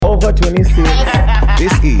Over 26.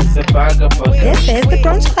 This is The Vagabond. This is the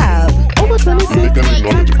Brunch Club. Over 26.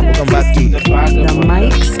 welcome back to The Vagabond. The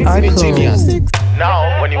mics are Genius. closed.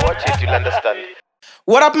 Now, when you watch it, you'll understand.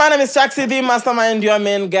 What up, my name is Chaxi, the mastermind, your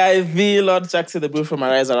main guy, the Lord Chaxi, the blue from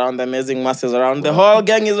Arise around, the amazing masses around. The whole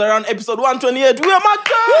gang is around episode 128. We are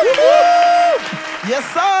Master! Yes,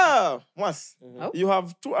 sir! Mas, you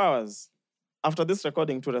have 2 hours after this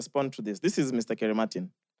recording to respond to this. This is Mr. Kerry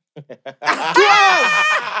Martin. 2 hours!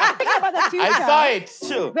 About the future. I saw it.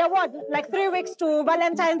 Chill. We're what, like 3 weeks to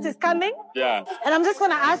Valentine's is coming? Yeah. And I'm just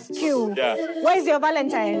gonna ask you, Yeah. where's your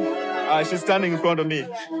Valentine? She's standing in front of me.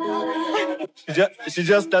 She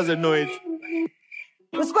just doesn't know it.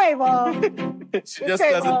 Uskwebo. She just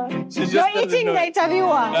doesn't. She just You're doesn't eating know the it.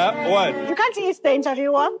 interviewer. What? You can't eat the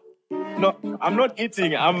interviewer. No, I'm not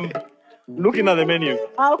eating. I'm looking at the menu.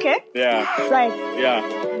 Ah, okay. Yeah. Right. Yeah.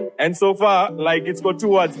 And so far, like, it's got 2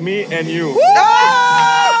 words, me and you.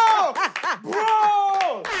 Oh!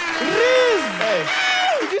 Bro! Riz!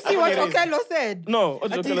 Did you see what Okello said? No, what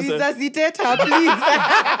did Until Okello say? resuscitate her, please.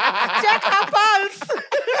 Check her pulse.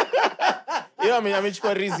 Hiyo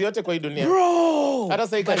amechukua rizi yote kwa hii dunia. Bro! Hata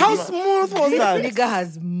sasa ika- How smooth was This that? nigga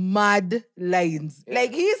has mad lines.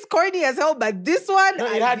 Like, he's corny as hell, but this one... No,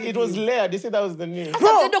 it was layered. You see, that was the news.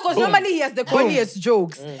 Because normally he has the corniest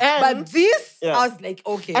jokes. But this, Yeah. I was like,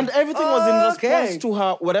 okay. And everything was in response Okay. to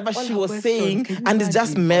her, whatever she her was questions, saying, can you and it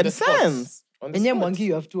just imagine? made the spot. sense. On the And yeah, spot. Mwangi,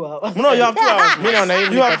 you have 2 hours. No, you have 2 hours. Mimi naona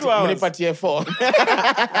hii You have 2 hours. mnipatie 4.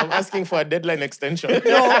 I'm asking for a deadline extension.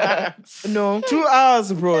 No. 2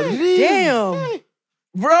 hours, bro. Damn.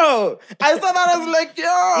 Bro, I saw that, I was like, yo.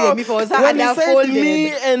 Yeah, me for when he said underfolded.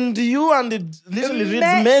 me and you, and it literally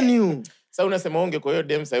reads menu. Sasa unasema ungekuwa hiyo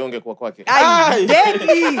dem, sasa ungekuwa kwake. Aye.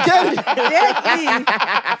 Deadly. Deadly.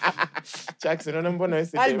 Chucks, unaona mbona wewe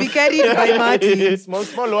si I'll dem? be carried by Martin.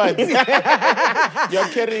 Small words. You're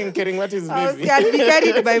carrying what is baby. I'll be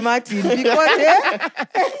carried by Martin because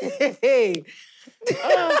hey.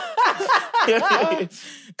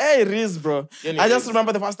 Hey, Riz, bro. Yeah, I just Riz.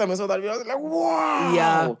 remember the first time I saw that video, I was like, wow.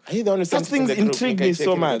 Yeah. Are you the one who Such sent it in things the group? intrigue Like, I me check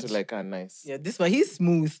so it, much. but like, nice. Yeah, this one, he's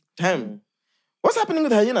smooth. Damn. What's happening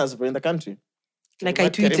with hyenas, bro, in the country? Like I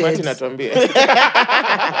Kerry Martin tweeted. atuambie.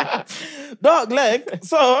 Dog, like,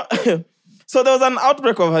 so there was an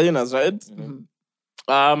outbreak of hyenas, right?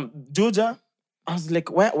 Juja. I was like,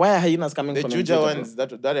 why are hyenas coming The from Juja bro? ones,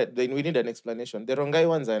 we need an explanation. The Rongai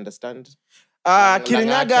ones, I understand.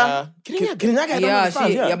 Kirinyaga. Kirinyaga. Kirinyaga, I don't Yeah,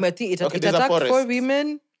 understand. I think it Okay, it there's a attacked 4 forest.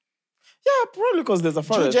 women. Yeah, probably because there's a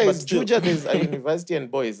forest. Juja but is still. Juja. There's a university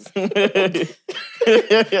and boys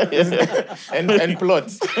and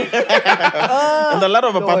plots And a lot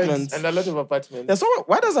of Lord. apartments. and a lot of apartments. Yeah, so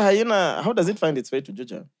why does a hyena, how does it find its way to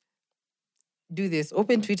Juja? Do this.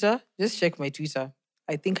 Open Twitter. Just check my Twitter.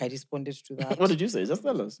 I think I responded to that. What did you say? Just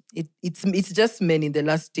tell us. It's just men in the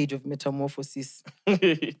last stage of metamorphosis.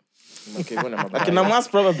 Okay, go na Like in Amas,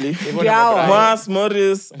 probably. Yeah. Mas,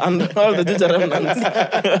 Morris, and all the Juja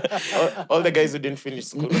remnants. all the guys who didn't finish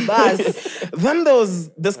school. Bas. Then there was,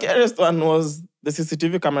 the scariest one was the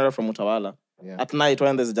CCTV camera from Utawala. Yeah. At night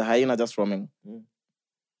when there's a hyena just roaming.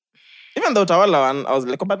 Even the Utawala one, I was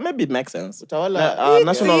like, oh, but maybe it makes sense. Utawala.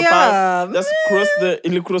 National Park, just cross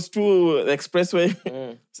to the expressway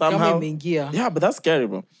somehow. Kama imeingia. Yeah, but that's scary,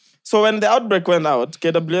 bro. So when the outbreak went out,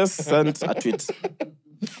 KWS sent a tweet.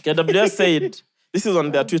 KWS said, this is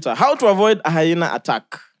on their Twitter, how to avoid a hyena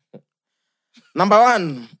attack. Number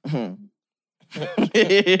 1,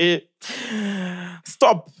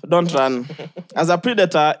 stop, don't run. As a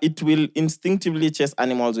predator, it will instinctively chase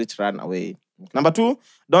animals which run away. Number 2,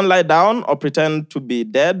 don't lie down or pretend to be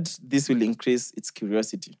dead. This will increase its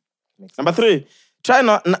curiosity. Number 3, try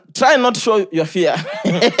not show your fear.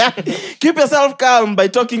 Keep yourself calm by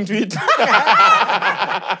talking to it.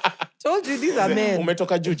 Told you these are men.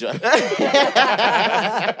 Umetoka Juja.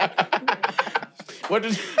 What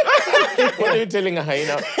are you telling a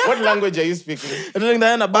hyena? What language are you speaking? Telling the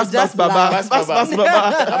hyena, bas, Just baba. laugh. Bas, baba.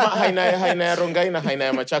 Ama hyena ya Rongai na hyena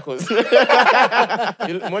ya Machakos.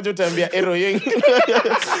 Moja utaambia ero yeng.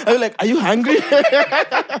 I'm like, are you hungry?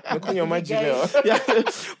 Mekunywa maji leo. Yeah.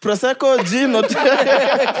 Prosecco,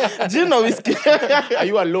 gin, or whiskey. Are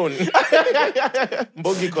you alone?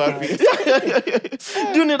 Mbogi kwa wapi?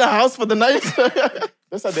 Do you need a house for the night?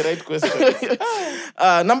 Those are the right questions.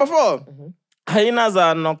 Number 4. Hyenas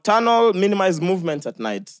are nocturnal, minimize movements at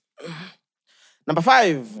night. Number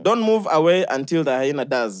 5, don't move away until the hyena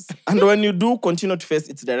does. And when you do, continue to face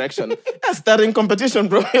its direction. Starting competition,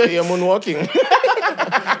 bro. You're moonwalking.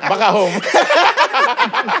 Back at home.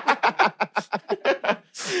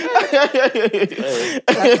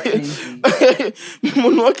 That's crazy.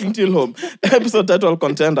 Moonwalking till home. Episode title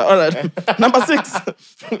contender. All right. Number 6.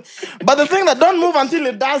 But the thing that don't move until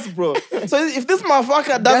it does, bro. So if this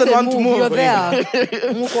motherfucker doesn't want to move, You're there.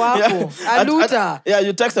 Mko hapo. Aluta. Yeah,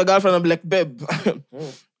 you text your girlfriend and be like, babe,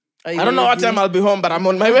 Are you I don't know what ready? time I'll be home, but I'm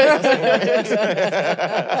on my way.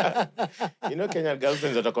 You know Kenyan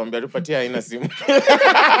girlfriends watakwambia tupatie haina simu.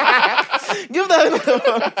 Give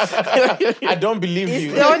that. I don't believe It's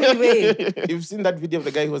you. the only way. You've seen that video of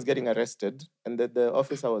the guy who was getting arrested and the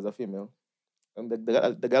officer was a female. And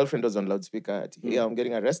the girlfriend was on loudspeaker. Yeah, I'm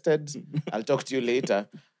getting arrested. I'll talk to you later.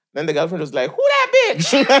 Then the girlfriend was like, who that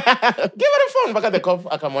bitch? Give her the phone. Back at the cop,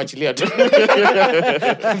 akamwachilia tu.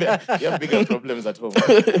 You have bigger problems at home.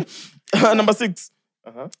 Number 6.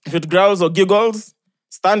 Uh-huh. If it growls or giggles,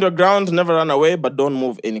 stand your ground, never run away, but don't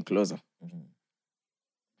move any closer.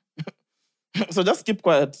 So just keep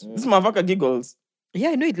quiet. This motherfucker giggles. Yeah,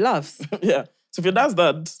 I know it laughs. Yeah. So if he does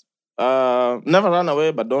that, never run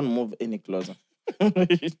away, but don't move any closer.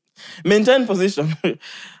 Maintain position.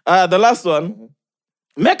 The last one.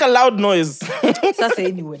 Make a loud noise. Sasa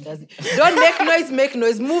anyone does it. Don't make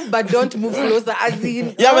noise. Move, but don't move closer. As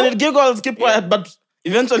in, Yeah, when it giggles, keep quiet, but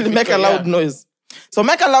eventually make a loud noise. So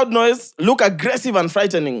make a loud noise, look aggressive and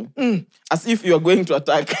frightening, as if you are going to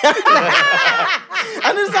attack.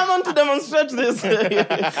 I need someone to demonstrate this. I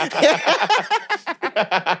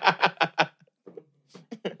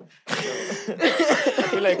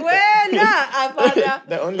feel like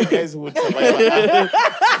the only guys who would survive a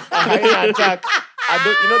hyena attack are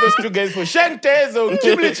you know those two guys for Shantezo,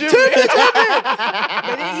 Chibli Chibli.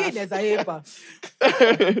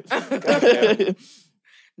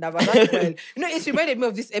 Nah, but that's well. You know, it reminded me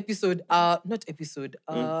of this episode. Not episode.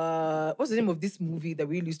 What's the name of this movie that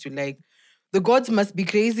we used to like? The Gods Must Be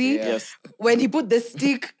Crazy. Yes. When he put the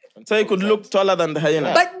stick. So he could look taller than the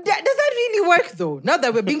hyena. But does that really work though? Now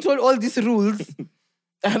that we're being told all these rules,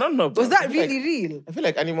 I don't know. was that really real? I feel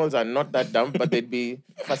like animals are not that dumb, but they'd be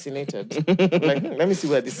fascinated. Like, let me see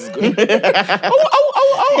where this is going.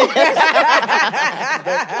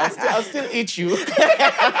 I'll still eat you.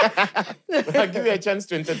 But I'll give you a chance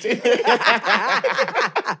to entertain.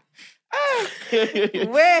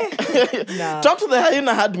 Where? Nah. Talk to the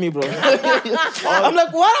hyena had me, bro. I'm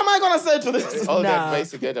like, what am I going to say to this? All the Nah.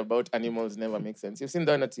 advice you get about animals never makes sense. You've seen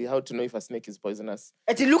the one at how to know if a snake is poisonous.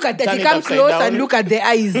 And you look at that, Turn he it come upside close down. and look at the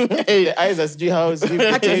eyes. The eyes as G house.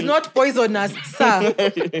 That is not poisonous, sir.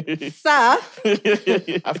 Sir.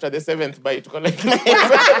 After the 7th bite. Collect.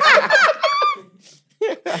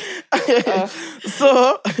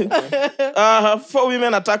 So, 4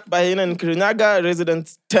 women attacked by hyena in Kirinyaga.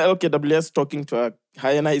 Residents tell KWS talking to a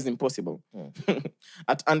hyena is impossible.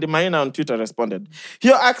 At Andy Maina on Twitter responded,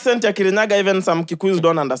 your accent ya Kirinyaga, even some Kikuyus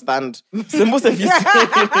don't understand. Sembuse fisi.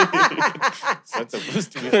 That's a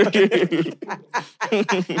boost to me.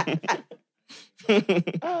 And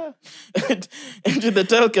the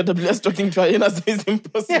tell KWS talking to hyenas is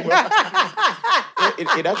impossible.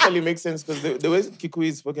 It actually makes sense because the way Kikuyu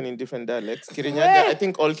is spoken in different dialects, Kirinyaga, I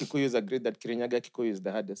think all Kikuyus agree that Kirinyaga Kikuyu is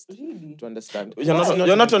the hardest to understand.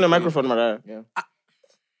 You're not on the microphone, Mariah. Yeah.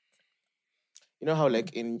 You know how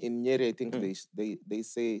like in Nyeri, I think they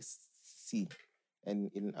say C, and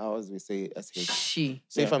in ours we say SH. She.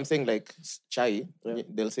 So if I'm saying like chai,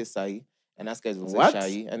 they'll say sai. And us guys will say What?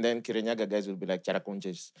 shai, and then Kirinyaga guys will be like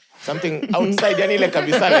charakonjes. Something outside, yani like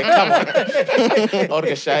kabisa, like come on.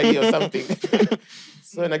 Or shai or something.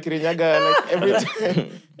 So in a Kirinyaga,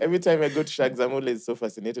 like every time I go to Shagzamule, it's so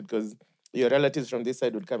fascinated because your relatives from this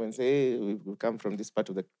side would come and say, hey, we come from this part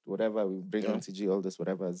of the whatever, we bring NCG, all this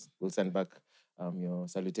whatevers, we'll send back your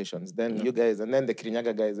salutations. Then you guys, and then the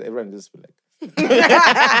Kirinyaga guys, everyone just be like,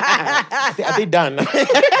 are they done?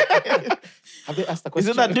 Have they asked a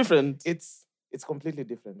question? Is it that different? It's completely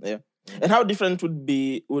different. Yeah. And how different would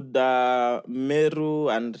Meru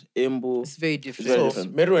and Embu? It's very different. Very So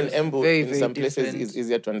different. Meru and Embu Very, in very some places different. is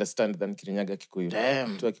easier to understand than Kirinyaga Kikuyu.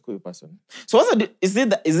 Damn. To a Kikuyu person. So what's is it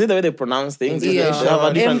the way they pronounce things? Is Yeah. they have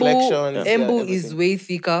a different Embu- Embu Yeah, is everything. way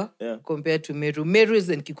thicker Yeah. compared to Meru. Merus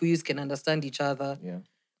and Kikuyus can understand each other. Yeah.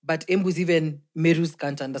 But Embus, even Merus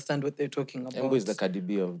can't understand what they're talking about. Embu is the Cardi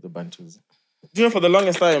B of the Bantus. You know, for the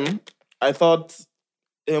longest time, I thought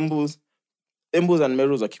Embus and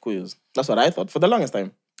Merus are Kikuyus. That's what I thought for the longest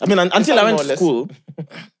time. I mean, until I went more or to less. school.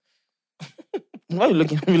 Why are you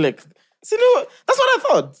looking at me like, see, no, that's what I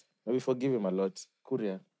thought. We forgive him a lot.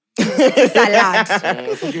 Kuria. Salad.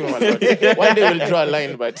 Forgive him a lot. One day we'll draw a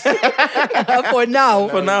line, but For now.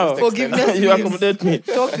 For now. Forgiveness. You please. accommodate me.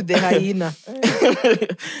 Talk to the hyena.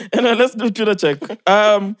 Anyway, let's do Twitter check.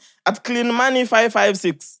 At Clean Money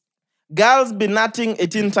 556. Girls be nutting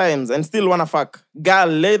 18 times and still wanna fuck. Girl,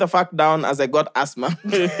 lay the fuck down as I got asthma.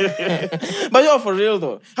 But yo, for real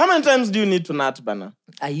though, how many times do you need to nut, Bana?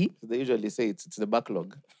 Aye. They usually say it's the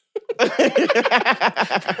backlog.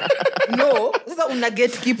 No, sasa una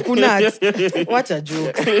get keep kunat. What a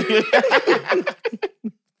joke.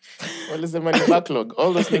 Well, it's the money backlog.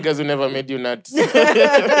 All those niggas who never made you nuts.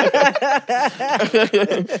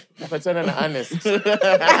 Patana na honest.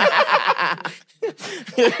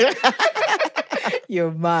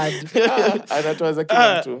 You're mad. Anatoaza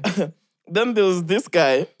kila mtu. Then there was this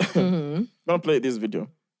guy. I'm gonna play this video.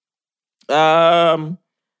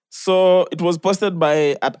 So it was posted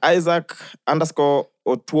by at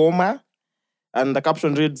Isaac_Otuoma. And the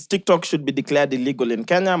caption reads, TikTok should be declared illegal in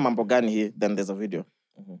Kenya. Mambo gani hii? Then there's a video.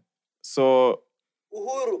 So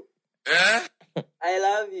Uhuru. I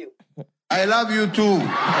love you. I love you too.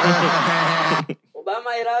 Obama,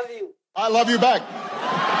 I love you. I love you back.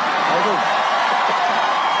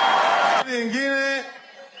 Ingine,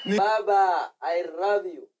 Baba, I love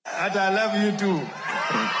you. hata I love you too.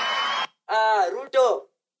 Ruto.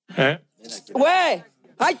 We,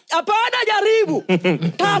 hapana jaribu.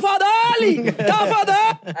 Tafadhali.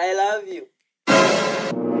 I love you.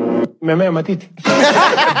 Memea matiti.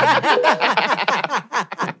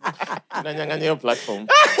 Nanyang'anya hiyo platform.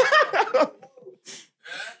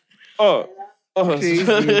 Oh. Do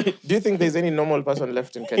you think there's any normal person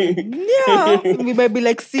left in Kenya? Yeah, we might be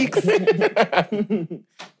like 6.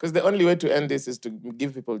 Because the only way to end this is to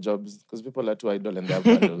give people jobs. Because people are too idle and they have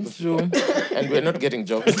bundles. True. And we're not getting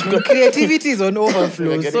jobs. Creativity is on We're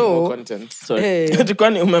overflow. getting more So, content. Sorry. Hey.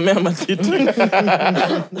 Kwani umemea matiti.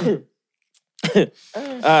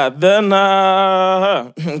 Then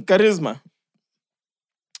Charisma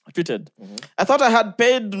tweeted, I thought I had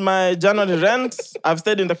paid my January rent. I've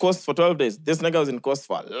stayed in the coast for 12 days. This nigga was in coast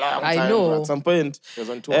for a long I time. know. At some point. He was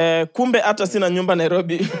on tour. Kumbe hata sina nyumba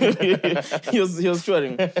Nairobi. he was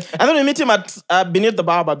touring. And then we meet him at Beneath the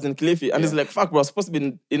Baobabs in Kilifi. And he's like, fuck bro, I was supposed to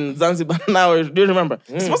be in Zanzibar now. Do you remember?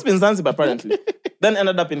 He's supposed to be in Zanzibar apparently. Then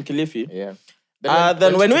ended up in Kilifi. Yeah.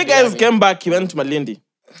 Then when went we to guys Diani. came back, he went to Malindi.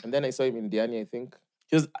 And then I saw him in Diani, I think.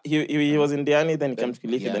 He was in Diani, then he came to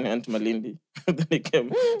Kilifi, yeah. then he went to Malindi. Then he came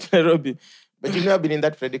to Nairobi. But you know, I've been in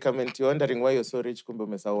that predicament. You're wondering why you're so rich, kumbe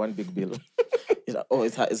umesahau one big bill.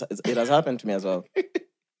 It has happened to me as well.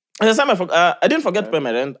 And the time I didn't forget to pay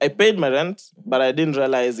my rent. I paid my rent, but I didn't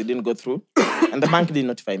realize it didn't go through. And the bank didn't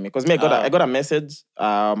notify me. Because I got a message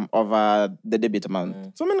of the debit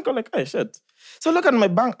amount. So I go like, hey, shit. So I look at my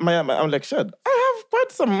bank, I'm like, shit, I have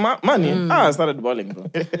quite some money. I started balling, bro.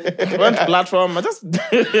 Went to platform, I just... na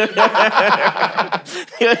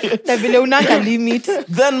vile unanga limit.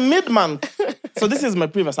 Then mid-month, so this is my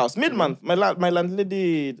previous house. Mid-month, my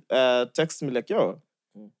landlady texts me like, yo,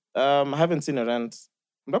 I haven't seen your rent.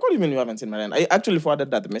 I'm like, what do you mean you haven't seen my rent? I actually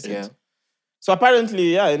forwarded that message. Yeah. So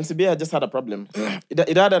apparently, NCBA just had a problem.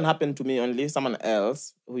 It hadn't happened to me only. Someone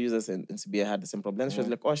else who uses NCBA had the same problem. She was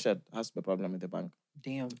like, oh shit, has to be a problem with the bank.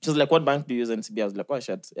 Damn. She was like, what bank do you use NCBA? I was like, oh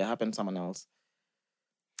shit, it happened to someone else.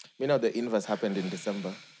 You know, the inverse happened in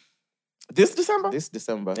December. This December? This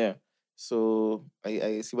December. Yeah. So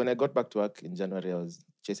I see when I got back to work in January, I was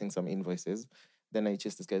chasing some invoices. Then I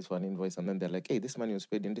chased these guys for an invoice, and then they're like, hey, this money was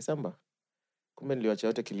paid in December. Kumbe niliwacha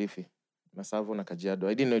yote Kilifi. Masavo na Kajiado.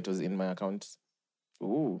 I didn't know it was in my account.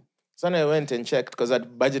 Ooh. So then I went and checked because I'd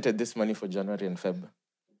budgeted this money for January and Feb.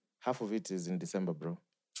 Half of it is in December, bro.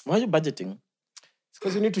 Why are you budgeting? It's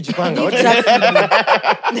because you need to jipanga.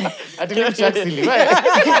 I didn't check silly.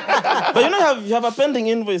 But you know, you have a pending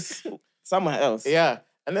invoice somewhere else. Yeah.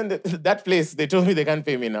 And then that place, they told me they can't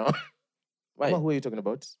pay me now. Why? Mama, who are you talking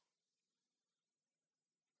about?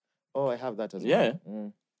 Oh, I have that as well. Yeah.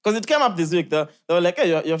 Because it came up this week. They were like,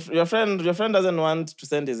 hey, your friend doesn't want to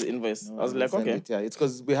send his invoice. I was like, Send okay. it, yeah, it's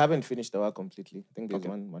because we haven't finished the work completely. I think there's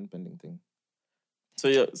one pending thing. So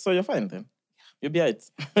you're fine then. You'll be right.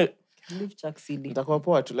 Leave Chuck silly. Nitakuwa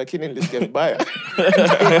poa tu, lakini nilisikia vibaya.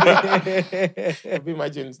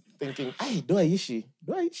 Imagine thinking, ay, do I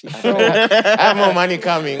have more money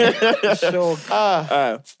coming. Then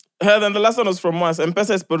the last one was from Moas.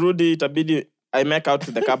 M-Pesa is Perudi, itabidi I make out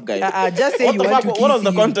to the cab guy. Just say What you the want fuck? to What kiss was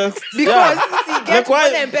the him. context? Because Yeah. get Like,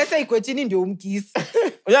 why- when M-Pesa iko chini ndio umkiss.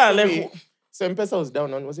 Yeah, like, So M-Pesa was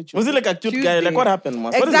down on, was it was he like a cute guy? Like, Tuesday. what happened,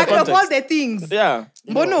 Moas? What is Exactly, the of all context? the things. Yeah.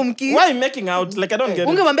 Mbona umkiss? Why making out? Like, I don't get it.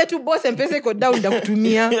 Ungemwambia tu boss M-Pesa iko down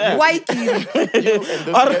ndakutumia. Yeah. Why kiss?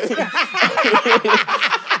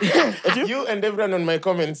 You and everyone on my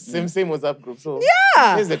comments, same WhatsApp group. So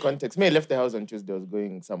Yeah. here's the context. Me, I left the house on Tuesday. I was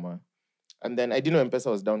going somewhere. And then I didn't know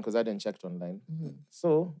M-Pesa was down because I hadn't checked online.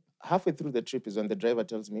 So halfway through the trip is when the driver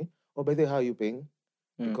tells me, oh, by the way, how are you paying?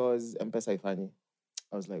 because M-Pesa ifanyi.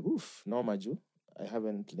 I was like, oof, no maju. I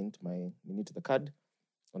haven't linked my money to the card.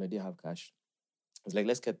 And I didn't have cash. I was like,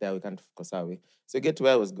 let's get there. We can't Kosawi. So I get to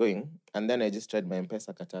where I was going. And then I just tried my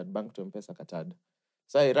M-Pesa Katad, bank to M-Pesa Katad.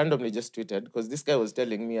 So I randomly just tweeted, because this guy was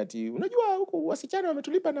telling me, unajua huko wasichana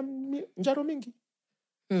wametulipa na njaro mingi.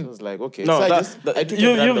 So I was like, okay. No, so I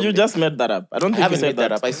you just made that up. I don't think I haven't you said made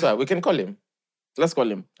that up. I swear. We can call him. Let's call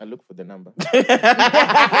him. I'll look for the number. I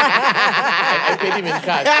paid him in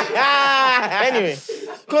cash. Anyway.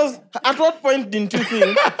 Because at what point didn't you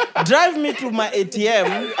think, drive me to my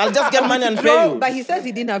ATM, I'll just get money and pay No, you? but he says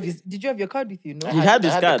he didn't have his. Did you have your card with you? No. He had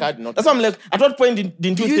his I had the card. card, not- That's why I'm like, at what point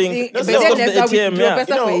didn't you think, But let's go to the then there's ATM? your Yeah.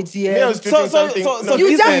 person for me, I ATM. was tweeting something. No, you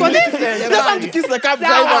just listen, wanted listen. You just want to kiss the cab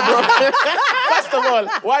driver, bro. First of all,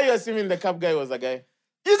 why are you assuming the cab guy was a guy?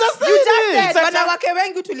 You just said You just it. said wanawake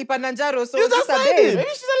wengi tulipa na njaro, so You just it's a said babe. it. Maybe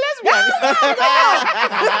she's a lesbian.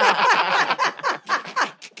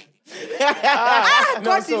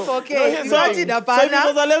 Got so- it for no, K. here's You the got thing. it, So if it apana.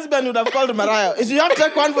 was a lesbian, you'd have called Mariah. If you have to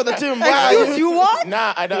take one for the team, why? Excuse you what?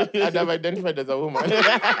 Nah, I'd have identified as a woman.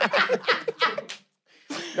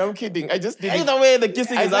 No, I'm kidding. I just did it. Either way, the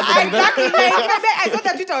kissing is happening. Exactly. I saw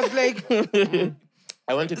that tweet. I was like,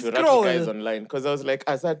 I wanted to Scroll. rattle guys online because I was like,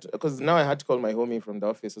 because now I had to call my homie from the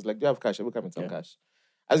office. I was like, do you have cash? I will come with some cash.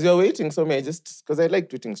 As you're waiting, so I just, because I like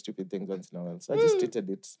tweeting stupid things once in a while. So I just tweeted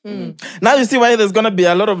it. Now you see why there's going to be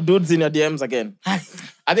a lot of dudes in your DMs again.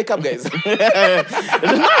 Are they cab guys? Regardless.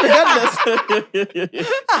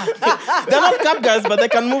 They're not cab guys, but they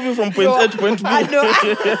can move you from point A to point B. I know.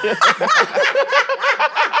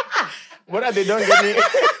 What are they don't get me?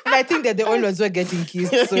 And I think they're the only ones who are getting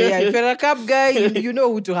kissed. So yeah, if you're a cab guy, you know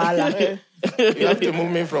who to holler. You have to move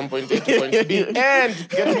me from point A to point B and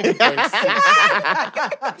get me to point C.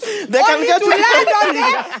 They can Only get to you land on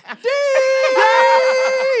it.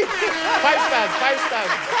 5 stars, 5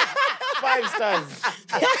 stars. 5 stars.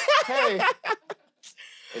 Hey.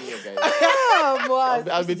 Anyway, guys.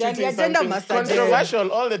 I'll be tweeting something controversial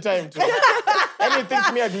all the time too. And you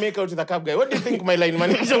think me I'd make out with a cab guy? What do you think my line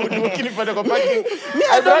manager would do? Kinipata kwa parking.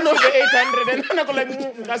 I don't know the 800 and then I go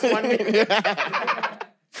like, that's one minute.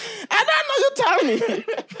 I don't know, you tell me.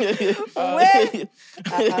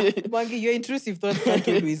 Mwangi, your intrusive thoughts can't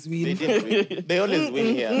always They win. didn't win. They always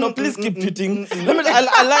win here. No, please keep tweeting.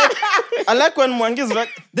 I like when Mwangi's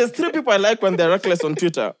there's 3 people I like when they're reckless on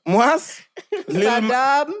Twitter. Muas,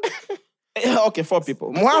 Saddam. okay, 4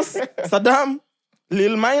 people. Muas, Saddam,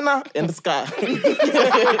 Lil Minor, and Ska.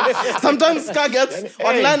 Sometimes Ska gets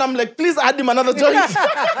online, I'm like, please add him another joint.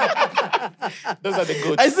 Those are the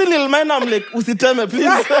goats. I see Lil Minor, I'm like, usiteme,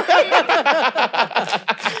 please.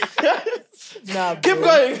 Nah, Keep bro.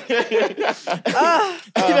 going.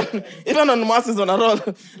 Even on Muas is on a roll.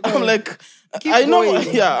 I'm like, Keep I know,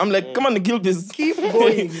 going. yeah. I'm like, come on, Gilbis. Keep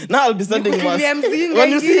going. Now I'll be sending could Muas. be emceeing When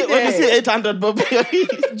you like see 800, Bob.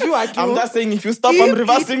 Jua tu. I'm just saying, if you stop, Keep I'm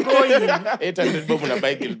reversing. it going. 800 bob na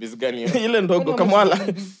buy Gilbis gani. Ile ndogo Kamwala.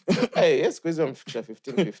 Hey, yes, quiz on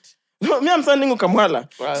 1550. No, me, I'm sending you Kamwala.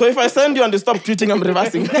 Wow. So if I send you and you stop tweeting, I'm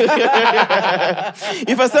reversing. If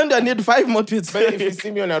I send you, I need 5 more tweets. But if you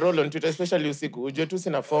see me on a roll on Twitter, especially usiku, ujue tu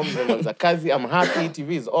sina form, za kazi, I'm happy,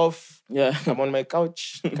 TV is off. Yeah. I'm on my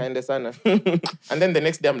couch, kinda sana. And then the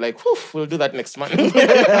next day I'm like, whew, we'll do that next month.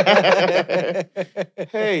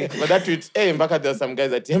 Hey, but that tweet, hey, Mbaka, there are some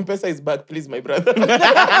guys that M-Pesa is back, please, my brother. I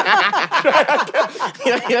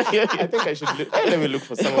think I should let me look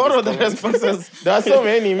for some What are of the these comments. responses? There are so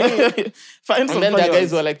many. Find some And then there are funny guys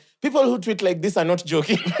who are ones. like, people who tweet like this are not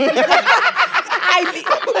joking.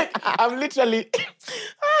 I'm literally...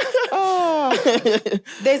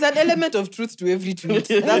 There's an element of truth to every tweet.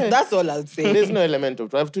 That's all I'll say. There's no element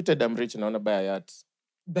of... I've tweeted I'm rich and I want to buy a yacht.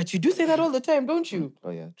 But you do say that all the time, don't you?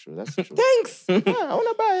 Oh, yeah, true. That's true. Thanks. I want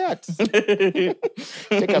to buy a yacht.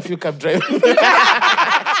 Take a few cab drivers.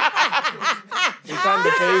 Return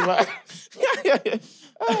the favor.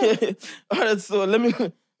 All right, so let me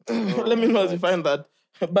know as you find that.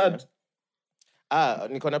 But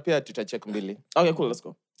niko na pia Twitter check mbili. okay, cool, let's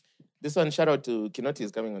go. This one, shout out to Kinoti,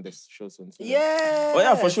 is coming on this show soon. So Yeah. Oh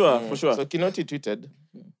yeah, for sure. So Kinoti tweeted,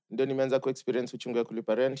 ndio nimeanza ku-experience uchungu ya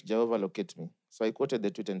kulipa rent, Jehovah locate me. So I quoted the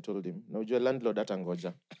tweet and told him, na ujue landlord hata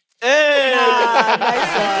ngoja. Hey!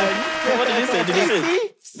 Nice one. What did he say? Did he say?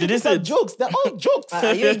 Did he These are say? jokes. They're all jokes.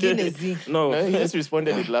 You're Guinness. No. No, he just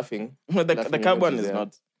responded with laughing. The cab one is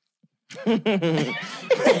not. You're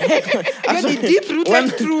the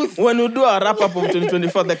deep-rooted truth. When we do our wrap-up of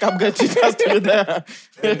 2024, the cab guy tweet has to be there.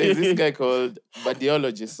 And there's this guy called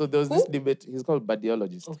Badiologist. So there was this debate. He's called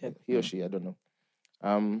Badiologist. Okay. He or she, I don't know.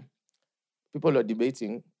 People are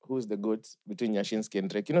debating who's the GOAT between Nyashinsky and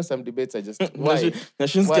Drake. You know, some debates are just why?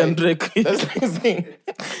 Nyashinsky Why? and Drake. That's what I'm saying.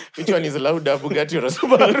 Which one is louder, Bugatti or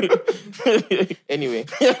Subaru? Anyway,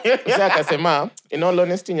 Isa akasema, in all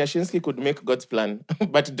honesty, Nyashinsky could make God's plan,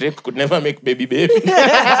 but Drake could never make Baby Baby.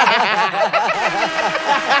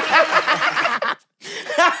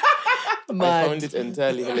 I found it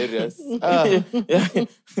entirely hilarious.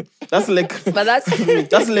 That's like But that's true.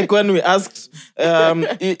 that's like when we asked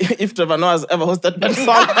if Trevor Noah has ever hosted that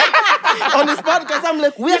song on his podcast. I'm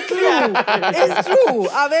like, we're clear. It's true.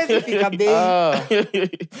 Amazing fika baby.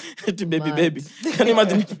 To baby. Can you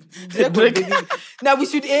imagine Drake? Now we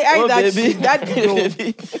should AI Oh, that baby. shit. That video.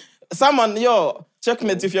 Baby. Someone,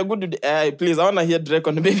 checkmates, if you're good with the AI, please, I want to hear Drake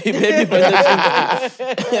on the baby.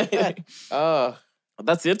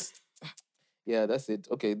 That's it. Yeah, that's it.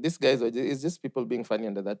 Okay, this guys it's just people being funny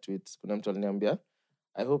under that tweet. Kuna mtu aliniambia,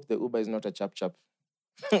 I hope the Uber is not a chap.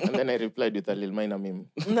 And then I replied with a Lil Minor meme.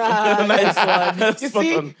 Nice one. You Spot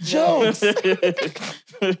see? on. Jokes. Okay.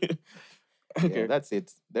 Yeah, that's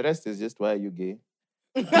it. The rest is just why are you gay?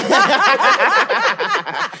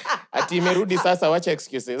 Ati imerudi sasa, wacha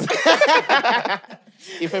excuses.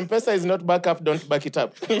 If M-Pesa is not back up, don't back it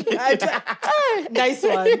up. Nice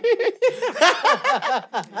one.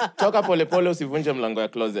 Toka polepole usivunje mlango ya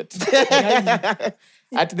closet.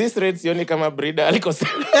 At this rate, sioni kama breeder alikosea.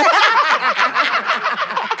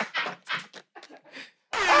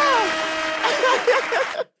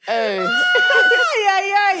 Hey.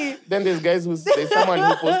 Then there's someone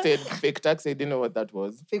who posted fake taxi. I didn't know what that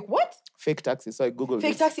was. Fake what? Fake taxi. So I googled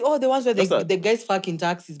Fake it. taxi. Oh, the ones where What's that? the guys fuck in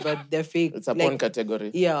taxis, but they're fake. It's a porn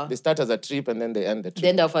category. Yeah. They start as a trip and then they end the trip.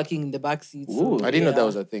 Then they're fucking in the back seat. Ooh. I didn't know that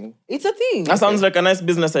was a thing. It's a thing. That sounds like a nice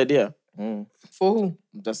business idea. For who?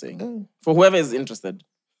 I'm just saying. For whoever is interested.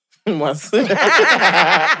 Once.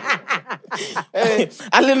 Hey,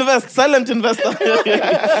 I'll invest, silent investor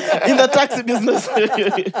in the taxi business.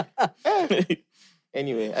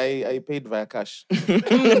 Anyway, I paid via cash. We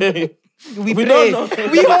We pray. don't know.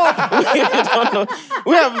 We hope. We don't know.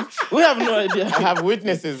 We have no idea. I have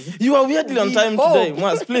witnesses. You are weirdly on time hope. today.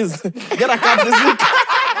 Once, please get a cab this week.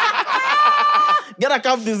 Get a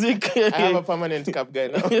cab this week. I have a permanent cap guy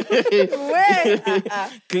now. Wait.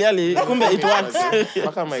 Clearly, kumbe it works.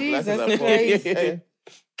 Fuck, my glasses Jesus are Christ. full. Hey.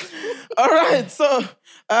 All right, so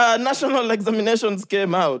national examinations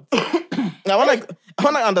came out. I want to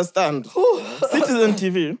understand. Citizen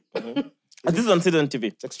TV. This is on Citizen TV.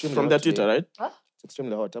 It's extremely From hot their today. Twitter, right? It's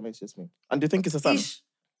extremely hot. It's just me. And do you think it's a sun?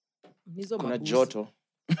 Nizo Kuna mabusi. joto.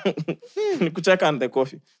 Nikucheka and the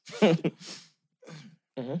coffee.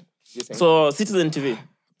 You think? So, Citizen TV.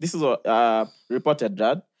 This is what reported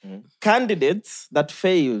that candidates that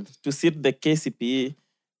failed to sit the KCPE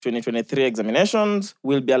 2023 examinations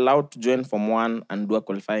will be allowed to join Form 1 and do a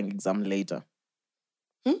qualifying exam later.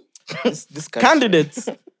 this guy- Candidates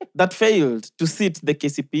that failed to sit the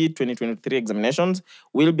KCPE 2023 examinations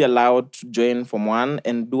will be allowed to join Form 1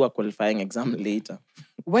 and do a qualifying exam later.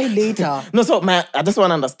 Why later? No, so I just want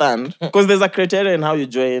to understand, because there's a criteria in how you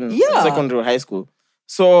join Yeah. secondary or high school.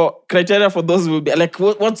 So criteria for those will be like,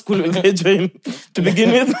 what school will they join to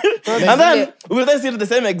begin with? And then will they sit the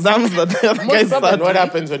same exams that the other guys And sat? what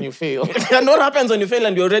happens when you fail? And what happens when you fail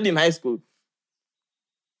and you're already in high school?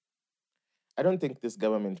 I don't think this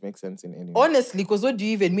government makes sense in any way. Honestly, because what do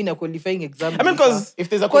you even mean a qualifying exam? I mean, because If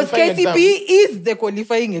there's a Because qualifying KCP exam, is the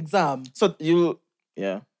qualifying exam. so you,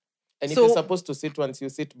 yeah, and if so- you're supposed to sit once, you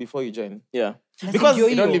sit before you join. yeah, Because because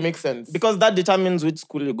It only makes sense. because that determines which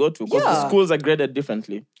school you go to. Because the Yeah. schools are graded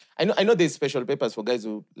differently. I know there's special papers for guys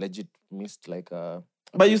who legit missed like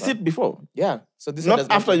But you sit before. yeah. So this Not one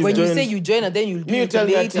does after you when you joined. say you join and then you'll do You it tell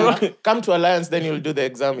me later. that come to Alliance, then you'll do the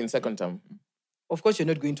exam in second term. Of course, you're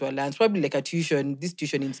not going to Alliance. Probably like a tuition, this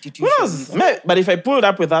tuition institution. Who knows? But if I pulled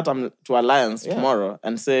up with that to Alliance Yeah. tomorrow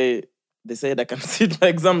and say they said I can sit my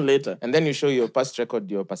exam later. And then you show your past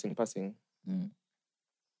record, your passing.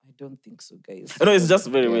 I don't think so, guys. No, it's just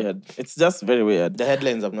very Yeah. weird. It's just very weird. The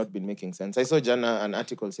headlines have not been making sense. I saw Jana an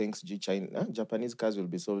article saying Japanese cars will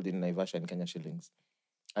be sold in Naivasha and Kenya shillings.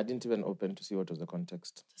 I didn't even open to see what was the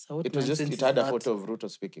context. So what It was just, nonsense it had is a that? photo of Ruto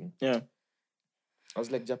speaking. Yeah. I was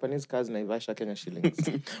like, Japanese cars, Naivasha, Kenya shillings.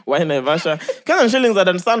 Why Naivasha? Kenyan shillings, I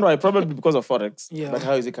understand why. Probably because of Forex. Yeah. But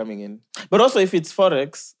how is it coming in? But also, if it's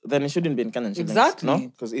Forex, then it shouldn't be in Kenyan shillings. Exactly. No?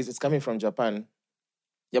 Because it's coming from Japan.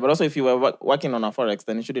 Yeah, but also, if you were working on a Forex,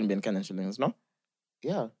 then it shouldn't be in Kenyan shillings, no?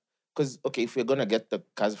 Yeah. Because, okay, if we're going to get the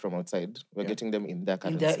cars from outside, we're getting them in their In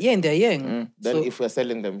currency. their, in their yang. Then So- if we're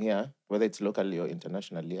selling them here, whether it's locally or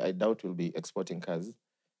internationally, I doubt we'll be exporting cars.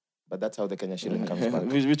 But that's how the Kenya shilling comes back.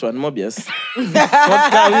 Which one? Mobius? What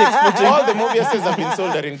car are we exporting? All the Mobiuses have been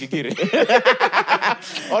sold are in Gigiri.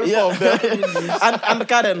 All 4 of them. and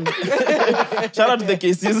Karen. Shout out to the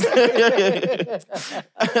cases.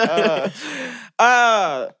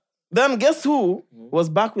 Then guess who was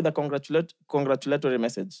back with a congratulatory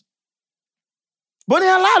message? Bonnie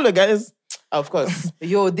Halalo, guys. Of course.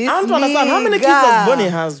 Yo, this I want to understand how many kids does Bonnie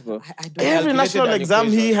has, bro? I don't Every Calculated national an exam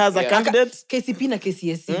he equation. has a Yeah. candidate, KCP na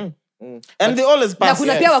KCSE. and they always Na pass.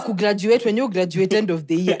 kuna Yes. pia wa kugraduate when you graduate end of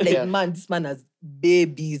the year. Like, Yeah. man, this man has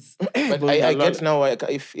babies. But I get now why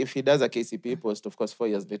if he does a KCP post, of course, 4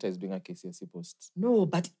 years later he's doing a KCSE post. No,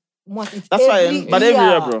 but it's That's every fine. But every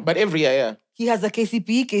year, year. bro. But every year, yeah. He has a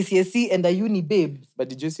KCP, KCSE, and a uni babe. But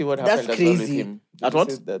did you see what That's happened as well with crazy. him? Did At you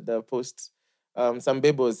what? see the post? Some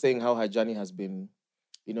babe was saying how her journey has been,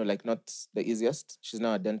 like not the easiest. She's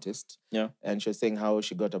now a dentist. Yeah. And she was saying how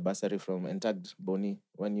she got a bursary from and tagged Bonnie.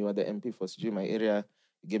 When you were the MP for Sijui, my area,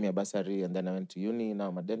 you gave me a bursary and then I went to uni. Now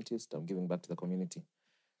I'm a dentist. I'm giving back to the community.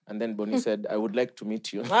 And then Bonnie said, I would like to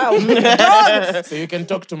meet you. Wow, don't! So you can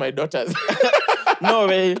talk to my daughters. No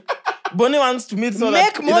way. Bonnie wants to meet so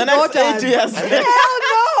Make that in more the next daughters. 8 years. Hell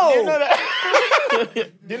Do you no! know that?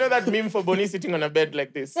 Do you know that meme for Bonnie sitting on a bed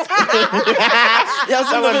like this? Yeah,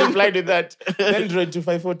 Someone replied with that. Then Droid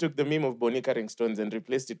 254 took the meme of Bonnie carrying stones and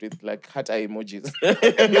replaced it with like heart eye emojis.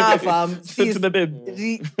 Nah, fam. to the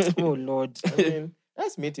babe. Oh, Lord. I mean,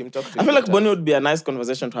 let's meet him, talk to him. I feel like Bonnie would be a nice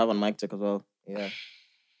conversation to have on mic check as well. Yeah.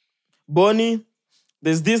 Bonnie,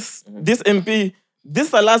 there's this MP.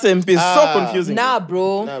 This the last MP is so confusing. Nah,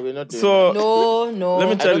 bro. No, we're not doing So No. let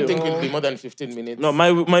me that. I tell don't you. think it'll be more than 15 minutes. No,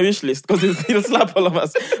 my wish list, because he'll slap all of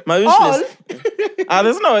us. My wish All? list.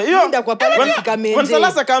 There's no way. Nenda kwa pale tukamende. When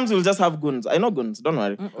Salasa comes, we'll just have goons. I know goons, don't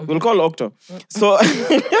worry. We'll call Octo. So,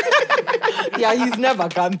 Yeah, he's never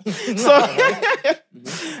coming.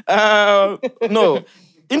 no.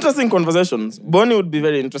 Interesting conversations. Bonnie would be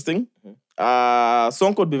very interesting.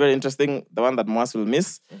 Sonko would be very interesting, the one that Moas will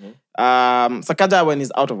miss. Sakaja when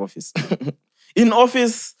he's out of office. In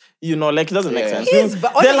office, like it doesn't make sense. Yes,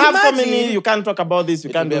 but They'll have so imagine- many, you can't talk about this, you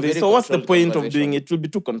It can't will do be a this. very So what's the controlled point of conversation. doing it? It will be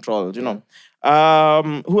too controlled,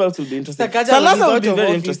 Who else will be interesting? Sakaja when he's Salasa will out be of very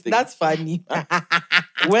office. interesting. That's funny.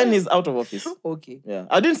 When he's out of office. Okay. Yeah.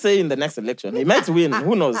 I didn't say in the next election. He might win.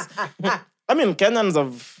 Who knows? I mean, Kenyans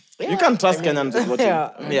have... you can't trust Kenyans with voting.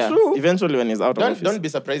 Yeah, true. Eventually when he's out of office. Don't be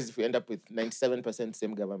surprised if we end up with 97%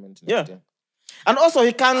 same government. Yeah. Next year. And also,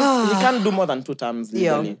 he can't do more than 2 terms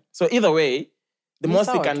legally. Yeah. So either way, the Miss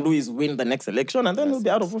most he out. can do is win the next election, and then he'll be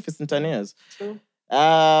out of office in 10 years. True. Who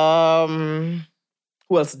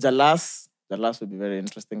else? Jalas. Jalas would be very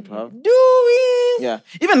interesting to have. Do we? Yeah.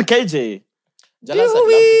 Even KJ. Jalas I'd love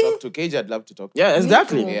to talk to. KJ I'd love to talk to. Yeah,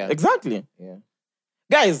 exactly. too. Yeah. Exactly. Yeah.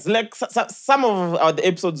 Guys, like some of the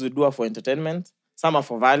episodes we do are for entertainment, some are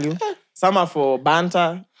for value, some are for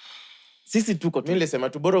banter. Sisi tuko Mimi tu. nilisema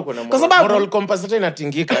tu bora uko na Kwa sababu- moral compass hata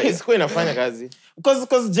inatingika. Isikuwa inafanya kazi.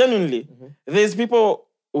 Because genuinely, there's people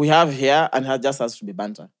we have here and it just has to be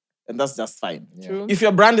banter. And that's just fine. True. If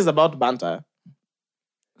your brand is about banter,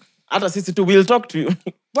 Ata sisi too, we'll talk to you.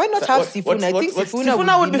 Why not have Sifuna? I think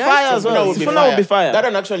Sifuna would be nice fire to as do. well. Sifuna would be fire. That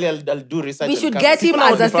one actually I'll do research. We and should come. get him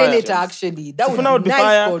Sifuna would as a be fire. senator, actually. That Sifuna would be nice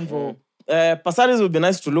fire. convo. Pasaris would be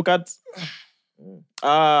nice to look at.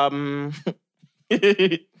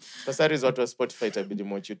 Pasaris watu wa Spotify itabidi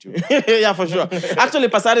more YouTube. Yeah, for sure. Actually,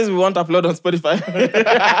 Pasaris we won't upload on Spotify.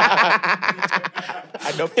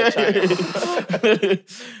 Adopt a channel.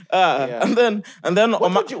 Yeah. And then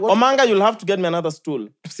Omanga, you'll have to get me another stool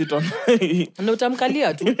to sit on. Na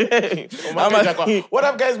utamkalia tu. Omanga itakuwa, what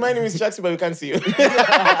up guys, my name is Chaxi, but we can't see you.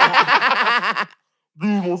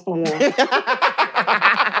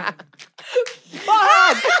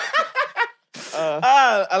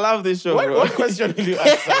 I love this show, bro. What question will you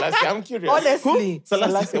ask Salassi? I'm curious. Honestly.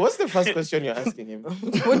 Salassi, what's the first question you're asking him?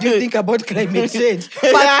 What do you think about climate change?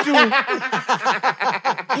 Part 2.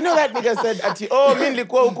 You know that nigga said, ati, oh, mi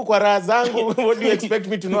nilikuwa huku kwa raha zangu. What do you expect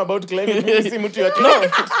me to know about climate? Mimi si mtu ya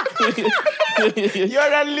climate.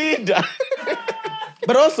 You're a leader.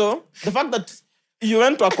 But also, the fact that you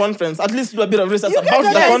went to a conference, at least do a bit of research You about can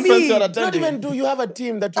the let conference me. you're Not attending. even do you have a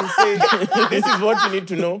team that will say, this is what you need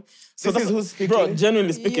to know. This is who's speaking. Bro,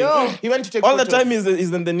 genuinely speaking, Yo. He went to take all the photos. time is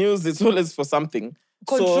in the news, it's always for something.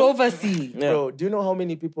 So, Controversy. yeah. Bro, do you know how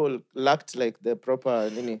many people lacked like the proper,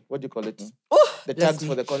 what do you call it? Oh, The tags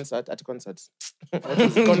for the concert, at concerts. What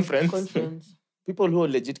is it? Conference. Conference. People who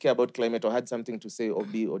legit care about climate or had something to say or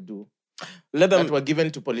be or do. Let them that were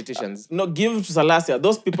given to politicians. no give to Salasia.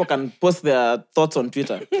 Those people can post their thoughts on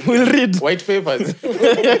Twitter. We'll read. White papers.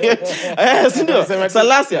 Yes, no.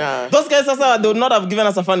 Salasia. Nah. Those guys also they would not have given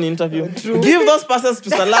us a funny interview. Give those passes to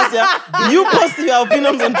Salasia. You post your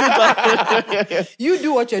opinions on Twitter. You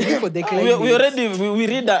do what you're doing for the climate. we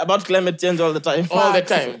read about climate change all the time. All the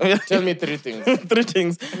time. Tell me 3 things. 3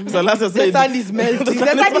 things. Salasia The said sun is melting. The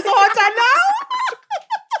sun is hotter now.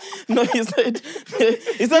 no, he said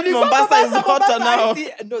Mombasa is hotter now.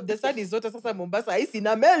 No, the sun is hotter. Sasa Mombasa is in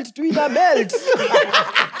a melt.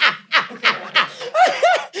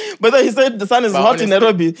 But then he said the sun is But hot in honestly,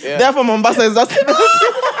 Nairobi. yeah. Therefore, Mombasa is just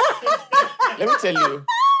Let me tell you.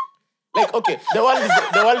 Like, okay, the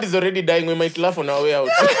world is already dying. We might laugh on our way out.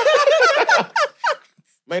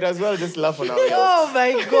 Might as well just laugh on our way out. Oh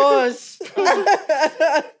my gosh.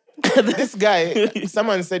 This guy,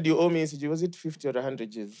 someone said you owe me, was it 50 or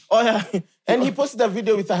 100 G's? Oh yeah. And he posted a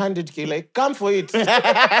video with 100K, like, come for it.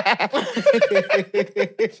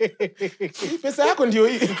 Pesa yako ndio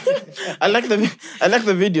hii. I like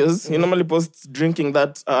the videos. He normally posts drinking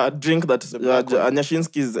that drink that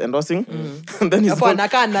Nyashinsky is endorsing. And then he's Hapo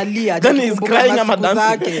anakaa analia. Then he's crying ama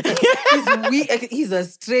masiku dancing. zake. He's a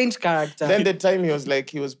strange character. Then the time he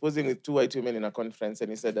was posing with 2 white women in a conference and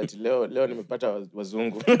he said that leo nimepata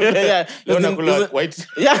wazungu. Yeah. Leo nakula white.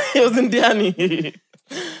 Yeah, he was Indiani.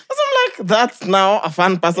 So I'm like, that's now a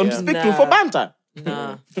fun person to speak to for banter.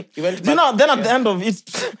 Nah. He went Do you back- know, then at the end of it,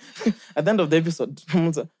 at the end of the episode,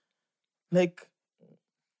 like,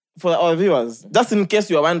 for our viewers, just in case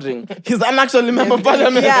you are wondering, he's an actually member of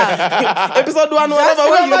parliament. Yeah. Episode 1, whatever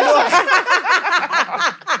so way you much- know.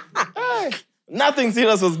 Nothing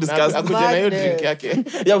serious was discussed. Akuja na hiyo Madness. drink yake.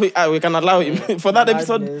 Yeah, we can allow him. For that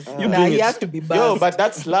episode, Madness. you Nah, bring he it. has to be bad. Yo, but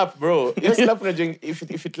that slap, bro. Your slap,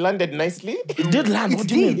 if it landed nicely, It did land. What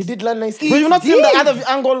do you mean? it did land nicely. But you've not seen the other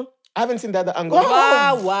angle? I haven't seen the other angle.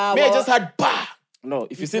 Wow. Me, I just had bah. No,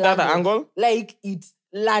 if you see the other landed. angle, Like it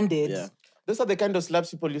landed. yeah. Those are the kind of slaps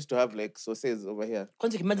people used to have, like sauces over here.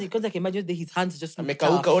 Kwanza imagine his hands just look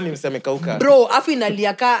Amekauka, tough. oni mse amekauka. Bro, afu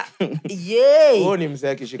inalia ka yay. Oni mse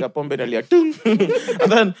akishika pombe na lia tung.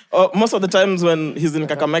 And then most of the times when he's in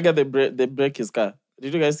Kakamega, they break his car.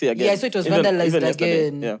 Did you guys see again? Yeah, so it was vandalized yesterday.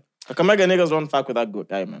 again. Yeah. Kakamega niggas don't fuck with that good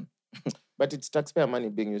guy, man. But it's taxpayer money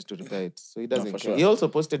being used to repair it, so he doesn't for care. sure. He also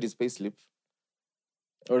posted his payslip.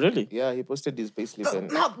 Oh, really? Yeah, he posted his payslip,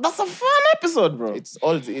 and No, that's a fun episode, bro. it's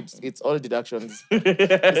all deductions. He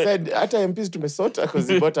said, "Ata MPs tumesota because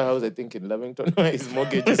he bought a house, I think, in Lavington. His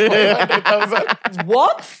mortgage is 500,000."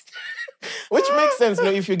 What? Which makes sense.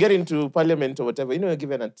 No, if you get into parliament or whatever, you're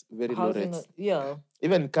given at very low Housing, rates. yeah.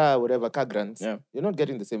 Even car grants. Yeah. You're not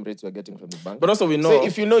getting the same rates you're getting from the bank. But also we know. So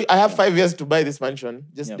if you know I have 5 years to buy this mansion,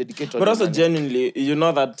 just Yeah. dedicate all But your also money. genuinely, you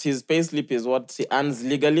know that his payslip is what he earns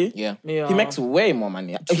legally. Yeah. Yeah. He makes way more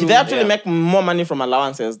money. They actually Yeah. make more money from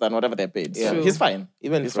allowances than whatever they paid. So Yeah. he's fine.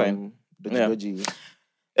 Even he's from fine. Doji Yeah. Doji.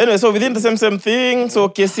 Anyway, so within the same thing, so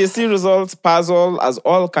KCSE results puzzle as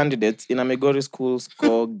all candidates in a Migori school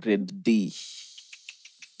score grade D.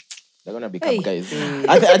 They're gonna become guys.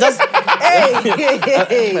 I just Hey.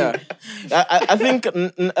 I think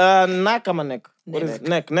Nak ama Nek. What is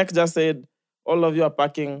Nek? Nek just said all of you are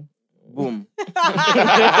packing. Boom.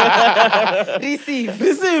 Receive.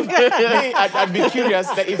 Receive. Me, I'd be curious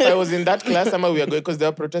that if I was in that class, we were going because they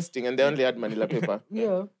were protesting and they only had Manila paper.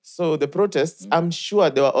 Yeah. So the protests, I'm sure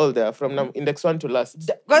they were all there from index 1 to last.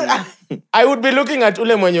 Because I would be looking at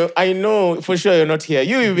Ule Mwenyo. I know for sure you're not here.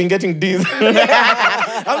 You've been getting D's. I'm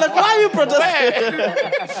like, why are you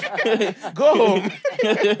protesting? Go home.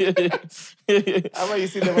 How you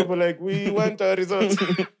see them people like, we want our results.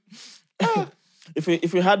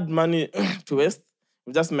 If we had money to waste,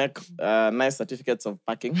 we just make nice certificates of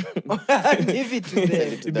packing. give it to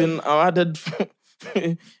them. You've been awarded.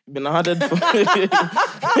 Been awarded for.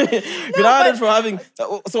 Been awarded for having.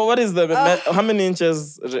 So what is the how many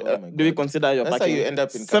inches do we consider your That's packing? how you end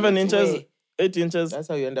up in 7 committee. inches, Wait. 8 inches. That's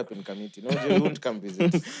how you end up in committee. No, you won't come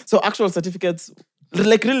visit. So actual certificates,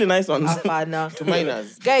 like really nice ones. Afana. To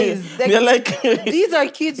minors. Guys, They're like these are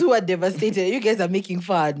kids who are devastated. You guys are making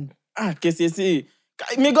fun. KCSE.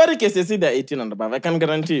 Migori KCSE, they're 18 and above. I can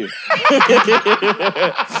guarantee you.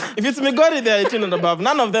 If it's Migori, they're 18 and above.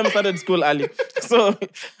 None of them started school early. So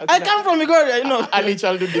I come from Migori, I know. Early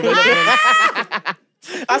childhood development.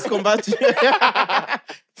 Ask Kombachi.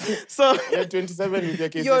 So You're 27 with your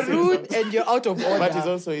cases. You're rude and you're out of order. But it's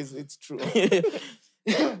also, it's true.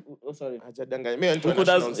 oh, sorry. Hajadanganya. Me went to a Who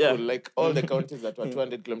national does- school, yeah. like all the counties that were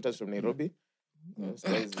 200 kilometers from Nairobi. Those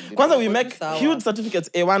guys did Kwanza, we not- make Sawa. huge certificates,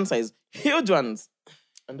 A1 size. Huge ones.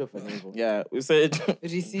 Ando fanya hivyo. Yeah, we said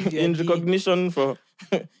Received your in D. recognition for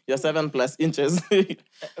your 7+ inches.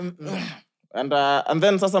 And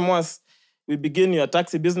then Sasa Mwas, we begin your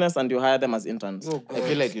taxi business and you hire them as interns. Oh, I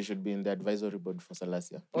feel like you should be in the advisory board for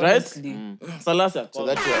Salasia. Right? Honestly. Salasia. So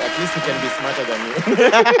that at least you can be smarter than me.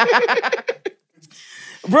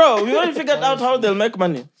 Bro, we already figured out how they'll make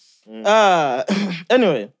money.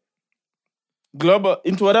 Anyway, global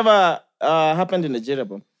into whatever happened in Nigeria,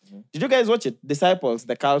 bro. Did you guys watch it? Disciples,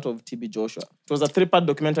 the cult of TB Joshua. It was a 3-part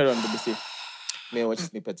documentary on BBC. Me, I watched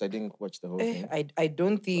snippets. I didn't watch the whole thing. I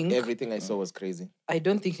don't think Everything I saw was crazy. I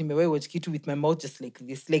don't think nimewahi watch kitu with my mouth just like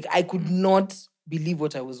this. Like I could not believe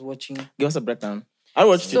what I was watching. Give us a breakdown. I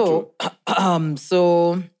watched it too.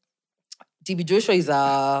 So TB Joshua is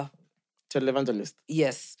a Televangelist.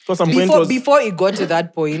 yes. So some point was Before it got to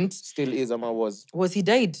that point, Still is, Ama was. he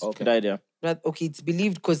died. Okay. died, yeah. Okay, it's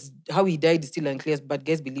believed because how he died is still unclear, but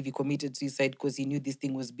guys believe he committed suicide because he knew this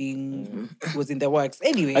thing was being was in the works.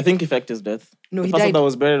 Anyway, I think he faked his death. No, the he person died. that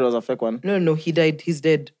was buried was a fake one. No, he died. He's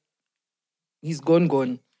dead. He's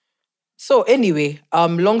gone. So anyway,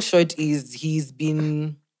 long short is he's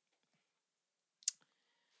been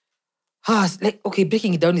like okay,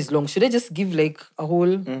 breaking it down is long. Should I just give like a whole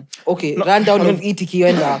rundown of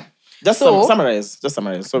Itikienda? Just So, summarize. Just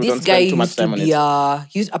summarize. So we don't This guy spend too much used to time on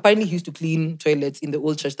be it. apparently he used to clean toilets in the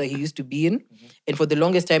old church that he used to be in, and for the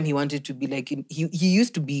longest time he wanted to be like he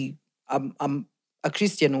used to be a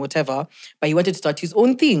Christian or whatever, but he wanted to start his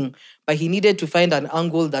own thing. But he needed to find an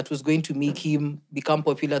angle that was going to make him become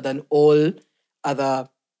popular than all other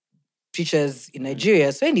preachers in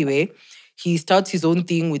Nigeria. So anyway, he starts his own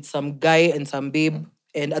thing with some guy and some babe.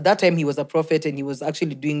 And at that time, he was a prophet and he was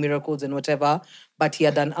actually doing miracles and whatever. But he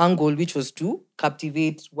had an angle which was to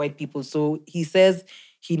captivate white people. So he says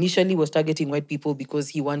he initially was targeting white people because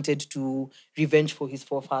he wanted to revenge for his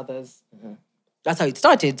forefathers. That's how it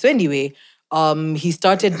started. So anyway, he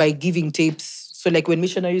started by giving tapes. So like when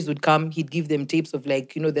missionaries would come, he'd give them tapes of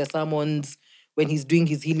like, their sermons when he's doing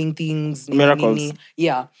his healing things. Miracles.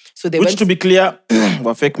 Yeah. So they Which, went to be clear,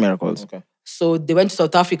 were fake miracles. Okay. So they went to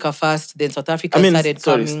South Africa first. Then South Africa started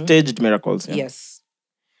coming. Staged miracles. Yeah. Yes.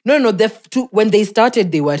 No. When they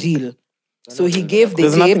started, they were real. So he gave the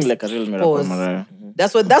There's tapes. nothing like a real miracle, Pause. Mariah.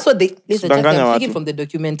 That's what they listen. Danganya I'm speaking watu. from the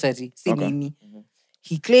documentary. See Okay. Mimi.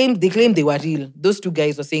 They claimed they were real. Those two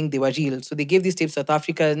guys were saying they were real. So they gave these tapes to South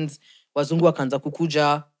Africans. Wazungu wakaanza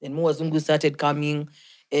kukuja, and more Wazungu started coming.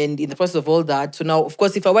 And in the process of all that, so now, of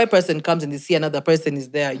course, if a white person comes and they see another person is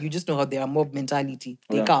there, you just know how they are mob mentality.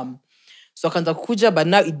 They come. So wakaanza kukuja, but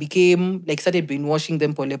now it became, like, started brainwashing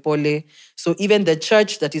them pole pole. So even the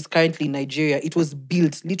church that is currently in Nigeria, it was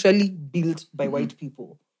literally built by white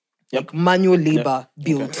people. Like manual labor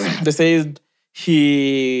built. They said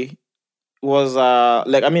he was,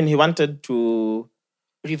 he wanted to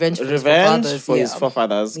Revenge for his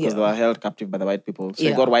forefathers because they were held captive by the white people. So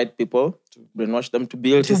he got white people to brainwash them to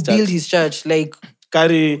build his church. Build his church, like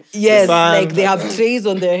carry yes, the sun. like they have trays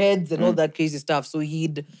on their heads and all that crazy stuff. So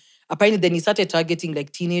then he started targeting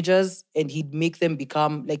like teenagers and he'd make them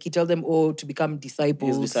become, like he'd tell them, to become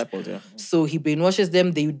disciples. His disciples, yeah. So he brainwashes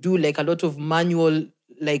them. They do like a lot of manual,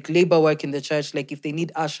 like labor work in the church. Like if they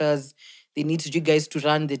need ushers, they need you guys to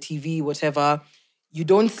run the TV, whatever. You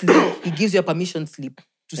don't sleep. He gives you a permission slip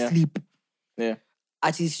to sleep. Yeah.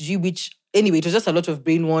 At his G, which anyway, it was just a lot of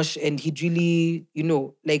brainwash and he'd really,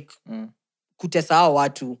 kutesa hao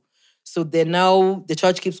watu. So then now the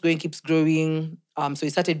church keeps growing. So he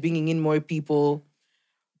started bringing in more people.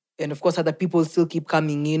 And of course, other people still keep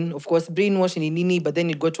coming in. Of course, brainwashing in Nini, but then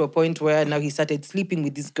it got to a point where now he started sleeping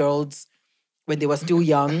with these girls when they were still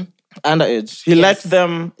young. Underage. He liked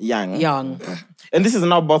them young. Young. And this is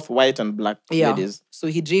now both white and black ladies. So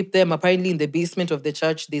he draped them. Apparently in the basement of the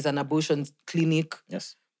church, there's an abortion clinic.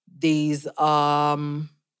 Yes. There's,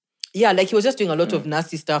 like he was just doing a lot of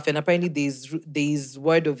nasty stuff. And apparently there's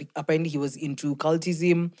word of, apparently he was into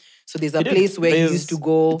cultism. So there's a place where he used to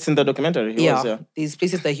go. It's in the documentary. There's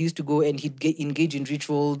places that he used to go and he'd engage in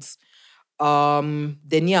rituals. So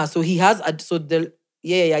he has,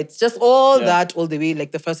 it's just all that all the way,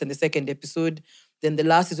 like the first and the second episode. Then the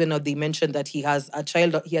last is when they mentioned that he has a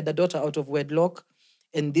child, he had a daughter out of wedlock,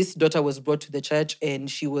 and this daughter was brought to the church and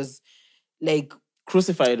she was like...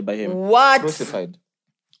 Crucified by him. What? Crucified.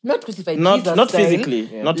 Not crucified. Not style. physically.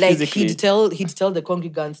 Yeah. Not like physically. He'd tell the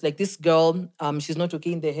congregants, like this girl, she's not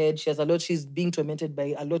okay in the head. She's being tormented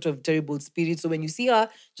by a lot of terrible spirits. So when you see her,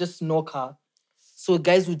 just knock her. So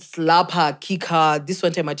guys would slap her, kick her. This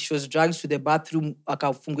one time she was dragged to the bathroom,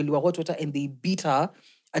 akafunguliwa hot water, and they beat her.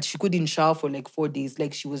 And she couldn't shower for like 4 days.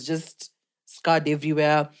 Like she was just scarred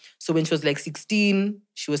everywhere. So when she was like 16,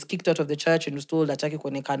 she was kicked out of the church and was told, atake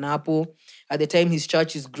kuonekana hapo. At the time, his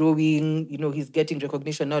church is growing. You know, he's getting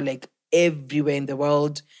recognition now like everywhere in the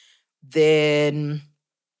world. Then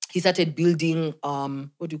he started building,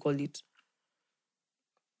 what do you call it?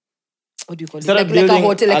 What do you call it? Started Like a building,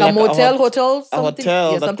 hotel, like a motel, a something.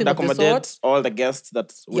 hotel Yeah, that something could of the accommodate sort. all the guests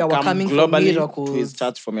that would Yeah, were come coming for globally to miracles. his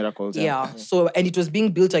church for miracles. Yeah. So, and it was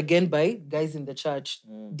being built again by guys in the church,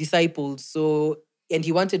 disciples. So, and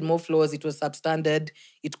he wanted more floors. It was substandard.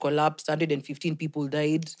 It collapsed. 115 people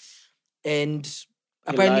died. And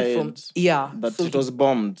apparently But it was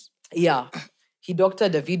bombed. yeah. He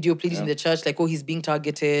doctored a video played in the church, like, oh, he's being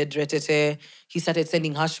targeted, retete. He started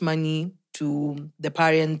sending hush money to the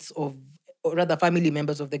parents of, or rather family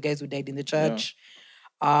members of the guys who died in the church.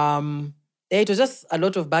 It was just a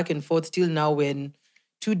lot of back and forth till now when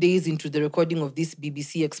 2 days into the recording of this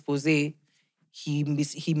BBC expose, he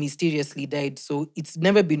mysteriously died. So it's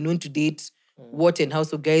never been known to date what and how.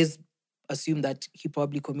 So guys assume that he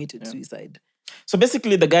probably committed suicide. So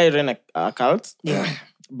basically, the guy ran a cult. Yeah.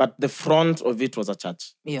 But the front of it was a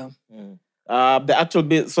church. Yeah. The actual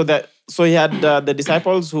so he had the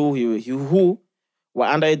disciples who were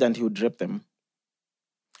underage and he would rape them.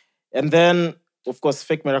 And then, of course,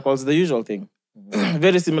 fake miracles, the usual thing.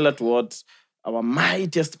 Very similar to what our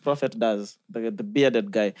mightiest prophet does, the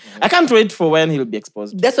bearded guy. I can't wait for when he'll be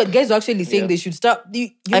exposed. That's what guys are actually saying. They should start. You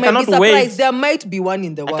I might cannot be surprised. wait. There might be one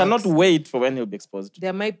in the world. I cannot wait for when he'll be exposed.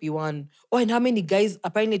 There might be one. Oh, and how many guys,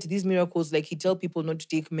 apparently to these miracles, like he tell people not to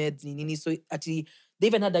take meds. So actually, they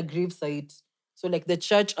even had a grave site. So like the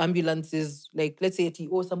church ambulances, like let's say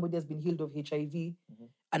somebody has been healed of HIV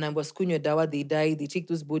and I was kunywa dawa, they die, they take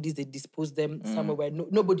those bodies, they dispose them somewhere where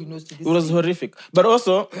nobody knows to this It was day. horrific. But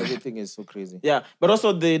also, Everything is so crazy. yeah, but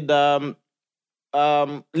also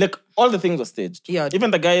like all the things were staged. Yeah.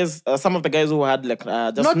 Even the guys, some of the guys who had like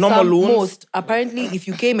just Not normal some, wounds. most. Apparently, if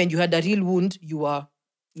you came and you had a real wound, you were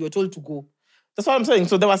told to go. That's what I'm saying.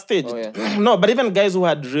 So they were staged. Oh, yeah. No, but even guys who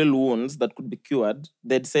had real wounds that could be cured,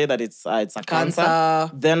 they'd say that it's a cancer. Cancer.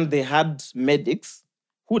 Then they had medics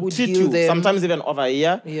who would Would treat heal you, them. sometimes even over a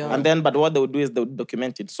year. Yeah. And then, but what they would do is they would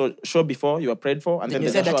document it. So show before you were prayed for, and Then then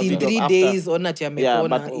you they said show that a in video 3 after. days, or not Yeah,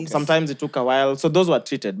 but sometimes it took a while. So those were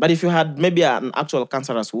treated. But if you had maybe an actual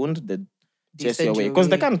cancerous wound, they'd chase you send away. you Because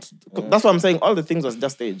they away. can't. That's what I'm saying. All the things was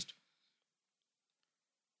just staged.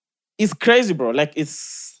 It's crazy, bro. Like,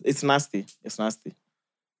 it's nasty. It's nasty.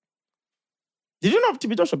 Did you know of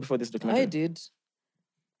TB Joshua before this documentary? I did.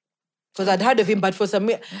 Because I'd heard of him, but for some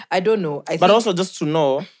I don't know. But also just to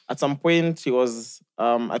know, at some point he was,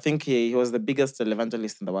 I think he was the biggest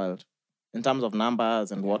televangelist in the world in terms of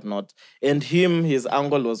numbers and whatnot. And his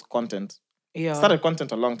angle was content. yeah. Started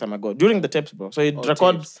content a long time ago during the tapes, bro. So he'd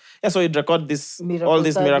record, tapes. so he'd record all Miracle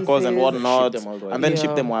these miracles and services. whatnot, Ship them worldwide. and then ship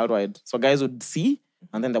Yeah. them worldwide. So guys would see,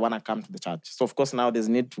 and then they wanna come to the church. So of course now there's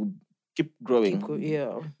need to keep growing,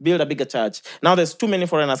 Yeah. build a bigger church. Now there's too many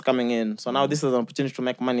foreigners coming in, so now this is an opportunity to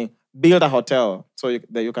make money. Build a hotel so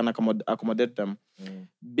that you can accommodate them.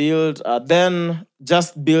 Build, then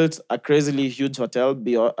just build a crazily huge hotel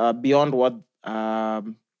beyond what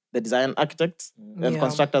the design architects and Yeah.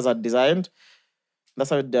 constructors had designed. That's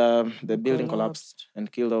how the building collapsed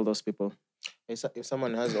and killed all those people. If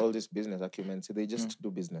someone has all this business acumen, so they just do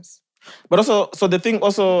business. But also, so the thing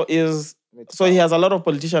also is, It's so he has a lot of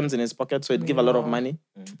politicians in his pocket, so he'd give a lot of Yeah. money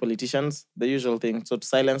to politicians, the usual thing. So to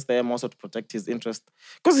silence them, also to protect his interest.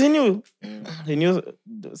 Because he knew.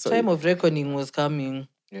 So Time of reckoning was coming.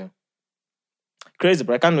 crazy,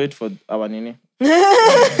 bro. I can't wait for our Nini.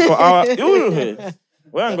 For our...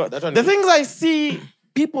 The things I see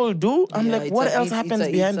people do, I'm Yeah, like, it's what a else bit- happens it's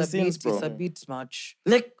a- behind the it's a scenes, bit- bro? It's a bit much.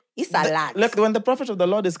 Like, It's a lot. like when the prophet of the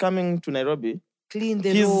Lord is coming to Nairobi, Clean the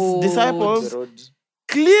his road. disciples The road,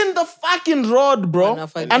 clean the fucking road, bro.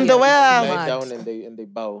 Wanafagia. And they they wear lie Mad. down and they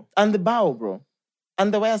bow. and the bow, bro.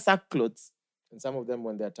 And they wear sackcloths. And some of them,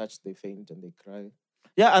 when they're touched, they faint and they cry.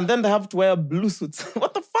 Yeah, and then they have to wear blue suits.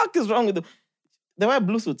 What the fuck is wrong with them? They wear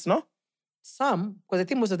blue suits, no? Some, because I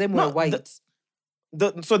think most of them No, were white.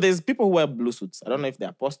 So there's people who wear blue suits. I don't know if they're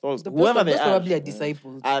apostles, The whoever they those are. probably are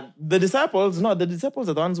disciples. The disciples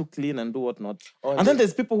are the ones who clean and do whatnot. Oh, And then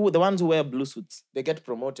there's the ones who wear blue suits. They get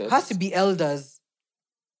promoted. Has to be elders.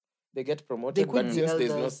 They get promoted, They but could be since there's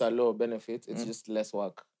no elders. salo benefit, it's just less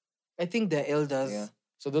work. I think they're elders. Yeah.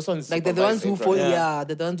 So those ones, Like they're the ones who supervise follow. it, right? Yeah,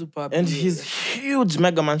 they're the ones who probably. And his huge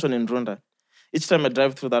mega mansion in Rwanda. Each time I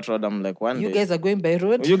drive through that road, I'm like, one You day. guys are going by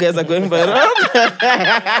road. You guys are going by road?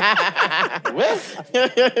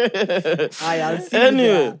 I'll see you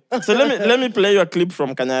Anyway, so let me play you a clip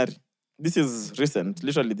from Kanyari. This is recent,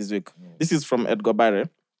 literally this week. This is from Edgar Barre.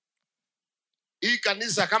 hii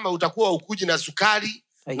kanisa kama utakuwa ukuji na sukari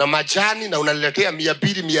na majani na unaniletea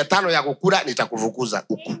 200 500 ya kukula nitakufukuza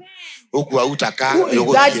huku hautakaa. Mimi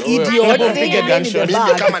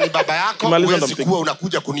kama ni baba yako huwezi kuwa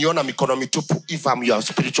unakuja kuniona mikono mitupu. If I'm your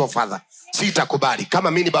spiritual father, sitakubali.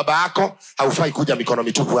 Kama mimi ni baba yako haufai kuja mikono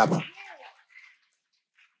mitupu hapa.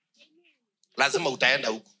 Lazima utaenda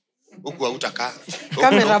huku hautakaa.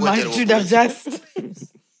 Cameraman should have just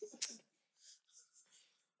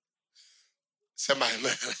sema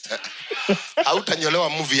hautanyolewa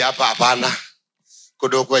movie hapa hapana.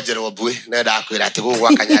 Kudokwejerwa bwe nenda akwira ati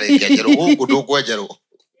gugwa kanyarĩkia njerũ kudokwejerwa.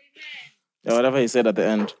 Yeah, whatever he said at the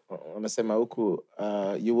end. Amesema huku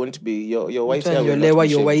you won't be your white hair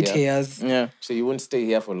your white hairs. Yeah. So you won't stay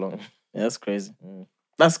here for long. Yeah, that's crazy.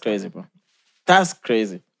 That's crazy, bro. That's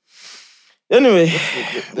crazy. Anyway,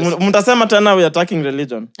 mtasema tena we are attacking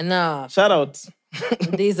religion. Nah. Shout out.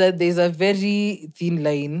 There's a very thin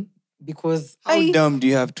line because How dumb do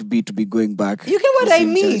you have to be going back? You get what I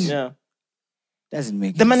mean? Yeah. Doesn't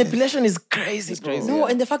make The any manipulation is crazy, bro. No,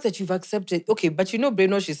 and the fact that you've accepted. Okay, but you know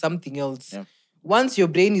brainwash is something else. Yeah. Once your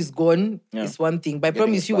brain is gone, Yeah. it's one thing. But I Getting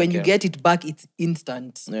promise it you, back, when you yeah. get it back, it's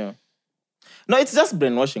instant. Yeah. No, it's just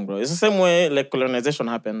brainwashing, bro. It's the same way like colonization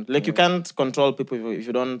happened. Like you can't control people if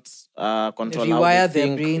you don't control how Rewire they their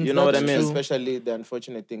think. brains, You know what I that's mean? true. Especially the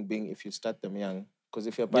unfortunate thing being if you start them young. Because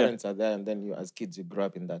if your parents are there and then you as kids you grow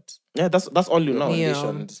up in that Yeah, that's all you know. Yeah.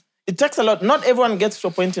 conditioned. It takes a lot. Not everyone gets to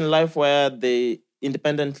a point in life where they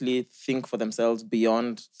independently think for themselves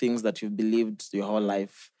beyond things that you've believed your whole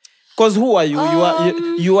life. Because who are you?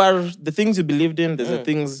 You are the things you believed in. There's the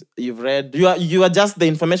things you've read. You are just the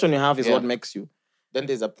information you have is what makes you. Then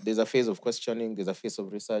there's a phase of questioning. There's a phase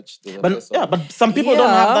of research. There's a But phase yeah, of, but some people don't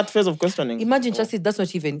have Yeah. that phase of questioning. Imagine, Chelsea, that's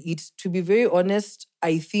not even it. To be very honest,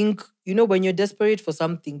 I think, when you're desperate for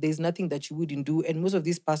something, there's nothing that you wouldn't do. And most of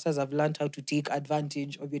these pastors have learned how to take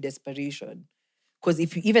advantage of your desperation. Because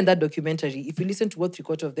even that documentary, if you listen to what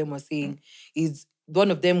 3/4 of them were saying, is one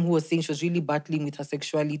of them who was saying she was really battling with her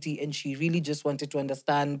sexuality and she really just wanted to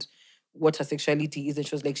understand what her sexuality is. And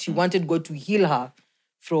she was like, she wanted God to heal her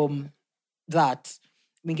from that.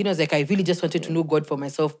 Mingine was like, I really just wanted to know God for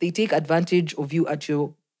myself. They take advantage of you at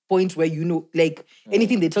your point where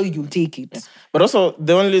anything they tell you, you'll take it. But also,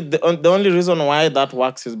 the only reason why that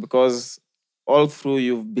works is because all through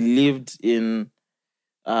you've believed in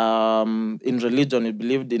religion, you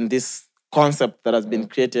believed in this concept that has been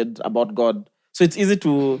created about God. So it's easy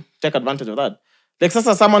to take advantage of that. Like,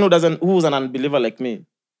 someone who's an unbeliever like me,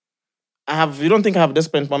 you don't think I have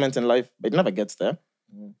desperate moments in life, but it never gets there.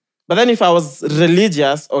 But then if I was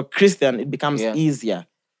religious or Christian, it becomes easier.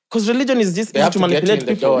 Because religion is just easy to manipulate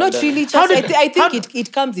people. Not really, Chelsea. I think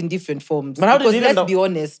it comes in different forms. But how did because it end let's up- be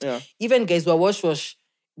honest, even guys who are wash,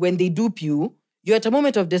 when they dupe you, you're at a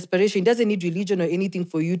moment of desperation. It doesn't need religion or anything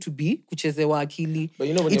for you to be kuchezewa akili. But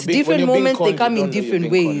when it's you're being- different when you're being moments, they conned, come you in don't know you're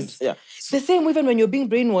different being ways. Yeah. It's the same even when you're being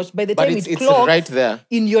brainwashed. By the But time it's clocks right there.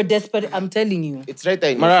 in your desperate, I'm telling you. It's right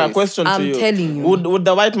there in Mara, your a face. question to I'm you. telling you. Would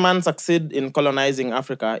the white man succeed in colonizing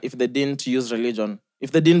Africa if they didn't use religion? If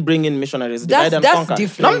they didn't bring in missionaries, divide and That's conquer?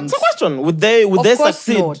 different. No, it's a question. Would they Of course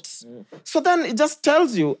succeed? not. So then it just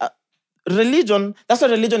tells you, religion, that's why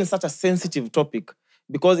religion is such a sensitive topic,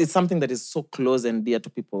 because it's something that is so close and dear to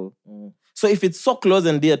people. So if it's so close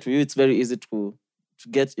and dear to you, it's very easy to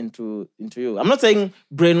get into you. I'm not saying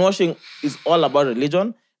brainwashing is all about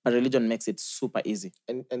religion, but religion makes it super easy.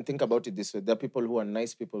 And think about it this way. There are people who are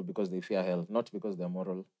nice people because they fear hell, not because they're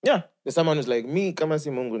moral. Yeah. There's someone who's like, me, kama si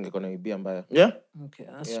Mungu ningekuwa naibia mbaya. Yeah. Okay,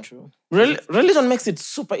 that's true. Religion makes it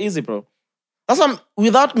super easy, bro. That's why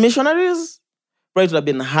without missionaries, bro, it would have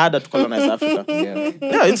been harder to colonize Africa.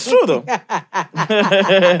 Yeah, it's true though.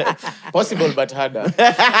 Possible but harder.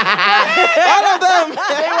 All of them.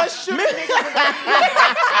 They were shooting.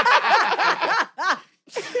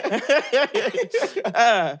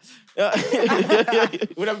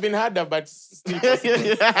 Would have been harder, but still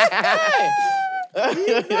possible.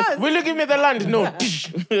 Will you give me the land? No. Will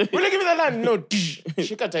you give me the land? No.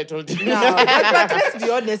 Shika title. No, but let's be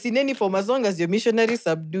honest, in any form, as long as your missionary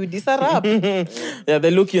subdued, it's a rap. Yeah,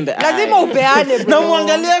 they look you in the eye. Lazima upeane, bro. Na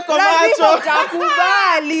muangalie kwa Lazima macho.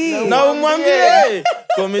 utakubali. Na umwambie.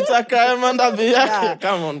 Komitaka emanda biyake.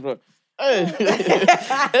 Come on, bro. Hey.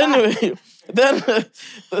 Anyway, then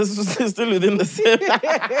still within the same.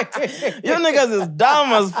 You niggas is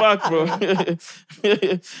dumb as fuck, bro.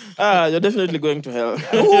 You're definitely going to hell.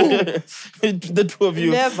 The two of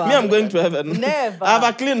you. Never. Me, I'm going to heaven. Never. I have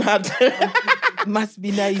a clean heart. Must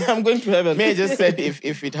be nice. I'm going to heaven. May I just said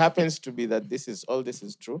if it happens to be that this is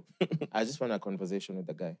true, I just want a conversation with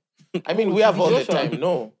the guy. I mean, we have all the time.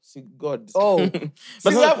 No, see God. Oh,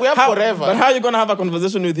 But we have forever. But how are you gonna have a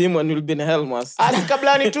conversation with him when you'll be in hell, Mas? Ask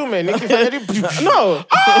Kablani too, man. No.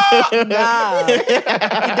 nah.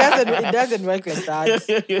 It doesn't work like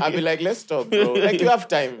that. I'll be like, let's talk, bro. Like, you have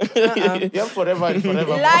time. You have forever and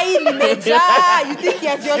forever. Line imeja. You think you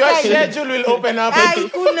have your Your time? schedule will open up.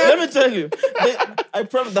 Let me tell you, I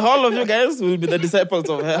promise the whole of you guys will be the disciples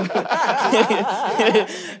of hell.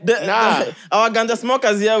 Our ganja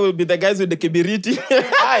smokers here will be the guys with the kibiriti.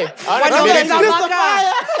 Aye,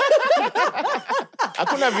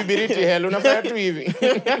 hakuna vibiriti hell, unafanya tu hivi.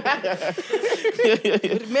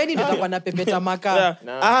 Many ndio wanapepeta maka.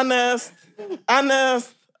 Honest.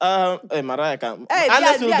 Mariah can.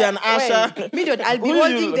 Honest will be an usher. I'll be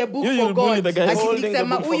holding the book for God.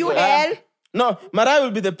 Akisema huyu hell. No, Mariah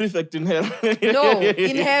will be the prefect in hell. No,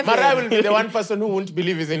 in heaven. Mariah will be the one person who won't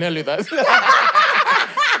believe is in hell with us.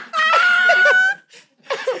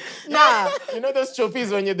 Nah. You know those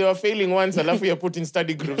choppies when they were failing once, alafu you're put in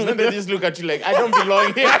study groups, then they just look at you like, I don't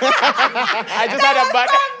belong here. I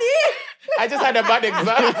just had a bad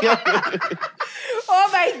exam. Oh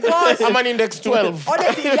my gosh. I'm an index 12.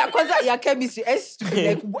 Honestly, your chemistry is to be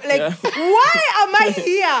like, why am I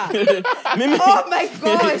here? Oh my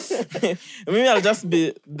gosh. Maybe I'll just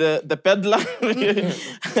be the peddler.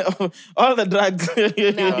 All the drugs.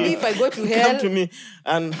 Now, if I go to hell, come to me.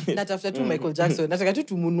 And not after Michael Jackson. Not after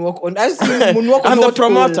to moonwalk on. Moonwalk and the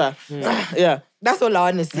promoter. Yeah. That's all I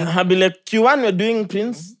want to see. I'll be like, Q1, we're doing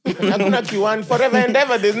Prince. Hakuna Q1, forever and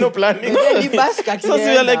ever, there's no planning. So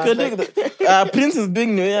you're like, we're doing Prince is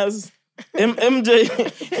doing New Year's. MJ.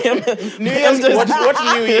 New Year's, what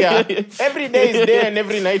New Year? Every day is day and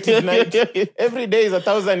every night is night. Every day is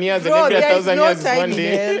 1,000 years and every 1,000 years is one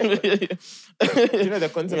day. You know the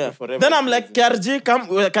concept of forever. Then I'm like, KRG, come,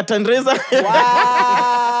 Curtain Raiser.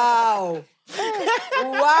 Wow.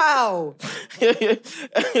 Wow.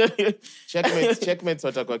 Checkmates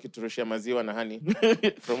watakuwa kiturushia maziwa na honey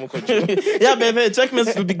from huko juu. Yeah, baby,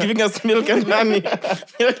 checkmates will be giving us milk and honey.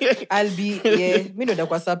 I'll be, mimi ndo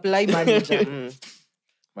kwa supply manager.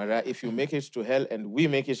 Mara, if you make it to hell and we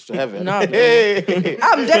make it to heaven. No, I'm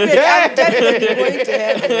definitely going to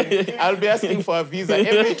heaven. I'll be asking for a visa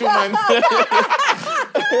every 2 months.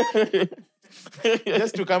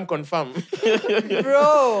 Just to come confirm.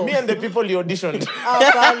 Bro. Me and the people you auditioned.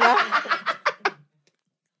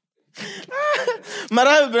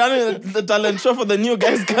 Mariah will be running the talent show for the new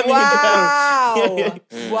guys coming into hell.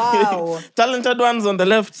 Wow. Talented ones on the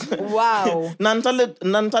left. Wow.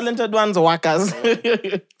 Non-talented ones workers.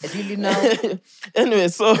 Really now? Anyway,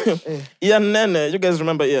 so Ian Nene, you guys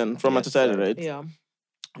remember Ian from Machachari, right? Yeah.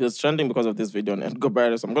 He was trending because of this video on Edgar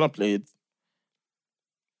Barry, so I'm going to play it.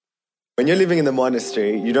 When you're living in the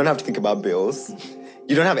monastery, you don't have to think about bills.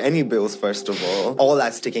 You don't have any bills, first of all. All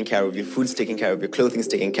that's taken care of. Your food's taken care of. Your clothing's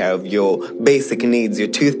taken care of. Your basic needs, your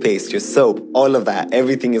toothpaste, your soap, all of that.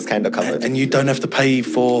 Everything is kind of covered. And you don't have to pay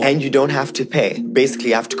for... And you don't have to pay. Basically,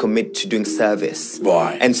 you have to commit to doing service.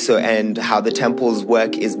 Right. And how the temples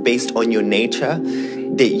work is based on your nature,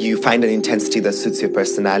 that you find an intensity that suits your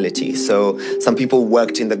personality. So some people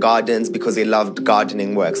worked in the gardens because they loved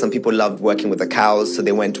gardening work. Some people loved working with the cows, so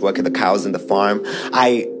they went to work with the cows in the farm.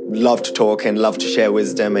 I love to talk and love to share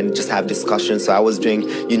wisdom and just have discussions. So I was doing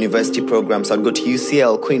university programs. So I'd go to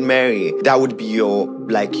UCL, Queen Mary. That would be your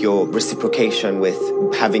reciprocation with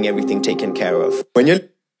having everything taken care of.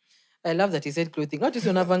 I love that he said clothing. What is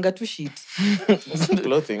unavanga tu shit?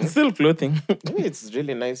 Clothing. Still clothing. Maybe it's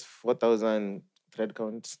really nice 4,000 thread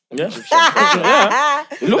count. Yeah. Yeah.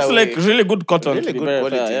 It looks like really good cotton. Really good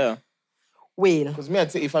quality. Yeah. Well, because me,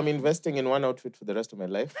 I'd say if I'm investing in one outfit for the rest of my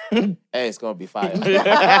life, it's gonna be fire. But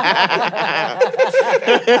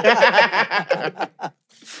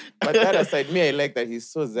that aside, me, I like that he's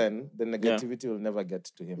so zen. The negativity will never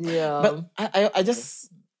get to him. Yeah. But I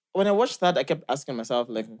just, when I watched that, I kept asking myself,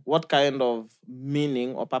 like, what kind of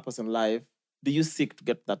meaning or purpose in life do you seek to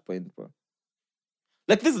get to that point, bro?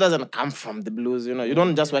 Like, this doesn't come from the blues, you know. You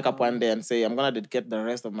don't just wake up one day and say, I'm going to dedicate the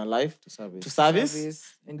rest of my life to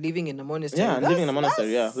service. And living in a monastery. Yeah, and living in a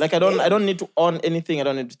monastery, yeah. Like, I don't need to own anything. I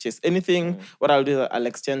don't need to chase anything. What I'll do is I'll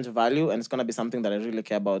exchange value, and it's going to be something that I really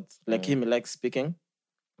care about. Like him, he likes speaking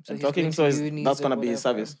and talking, so that's going to be his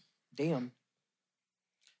service. Damn.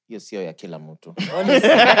 Hiyo sio ya kila mtu.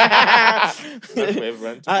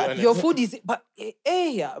 Your food is, but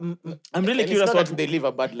I'm really curious what they live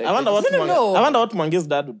a bad life. I wonder what Mwangi's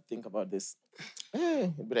dad would think about this.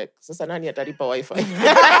 Like, sasa nani atalipa wifi?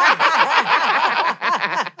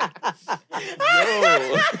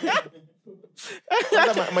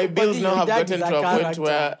 My bills But now your have dad gotten is to a a point character.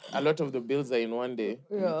 where a lot of the bills are in one day.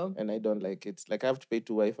 Yeah. And I don't like it. Like I have to pay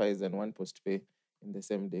 2 Wi-Fis and 1 post-pay in the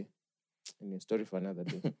same day. And a story for another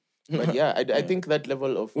day. But yeah, I think that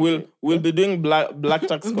level of... We'll be doing black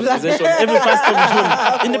tax conversation every 1st of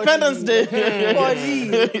June. Independence Day.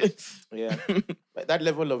 Yeah. But that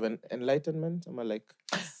level of enlightenment, I'm like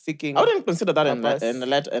seeking... I wouldn't consider that purpose.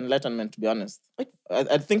 enlightenment, to be honest.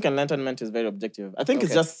 I think enlightenment is very objective. I think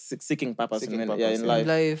it's just seeking purpose, Seeking in purpose, in yeah.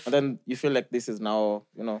 life. And then you feel like this is now,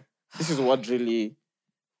 this is what really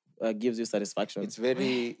gives you satisfaction. It's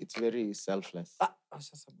very selfless. I was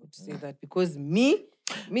just about to say that because me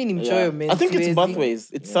ni mchoyo, man. I think it's both siwezi.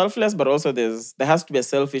 ways. It's selfless, but also there has to be a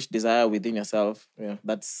selfish desire within yourself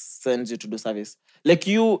that sends you to do service. Like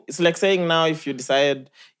it's like saying now if you decide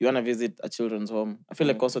you want to visit a children's home, I feel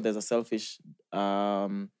like also there's a selfish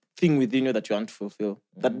thing within you that you want to fulfill.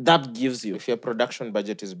 That gives you. If your production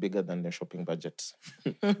budget is bigger than the shopping budget.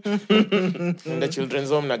 In the children's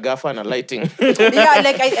home, na gafa na lighting. Yeah,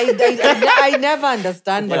 like I never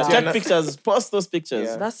understand But that. Take pictures, post those pictures.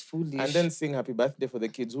 Yeah. That's foolish. And then sing happy birthday for the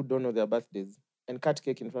kids who don't know their birthdays and cut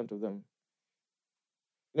cake in front of them.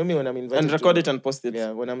 You know me when I'm invited And record it and post it.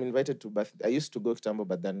 Yeah, when I'm invited to birthday, I used to go to Tambo,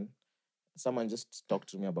 but then someone just talked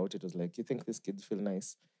to me about it. It was like, you think these kids feel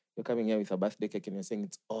nice? You're coming here with a birthday cake and you're saying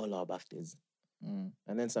it's all our birthdays. And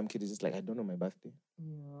then some kid is just like, I don't know my birthday.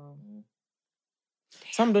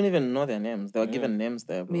 Some don't even know their names. They were given names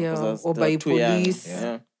there. Bro, Yeah, 'cause or they were by too young. police.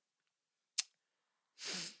 Yeah.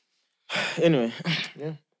 Anyway.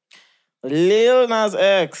 Yeah. Lil Nas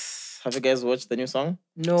X. Have you guys watched the new song?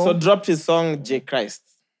 No. So dropped his song J Christ.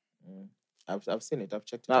 I've seen it. I've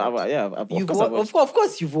checked it No, out. Of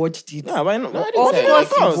course you've watched it. Yeah, why not? No, I Of didn't say I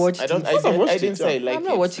course like you've it. watched I don't. it. I Of course I've didn't, watched I it, didn't say I like I'm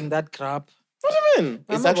not it. watching that crap. What do you mean?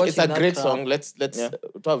 I'm It's not actually it's a watching that great crap. song. Let's Yeah.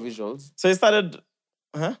 to have visuals. So he started.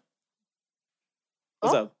 Huh?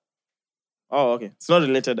 What's up? Oh, okay. It's not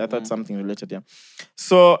related. I thought something related. Yeah.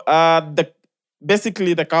 So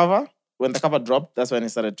basically the cover, when the cover dropped, that's when it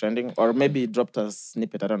started trending, or maybe it dropped a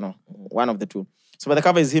snippet. I don't know. One of the two. So but the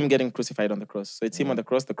cover is him getting crucified on the cross. So it's him on the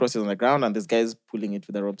cross. The cross is on the ground, and this guy is pulling it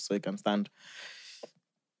with the rope so he can stand.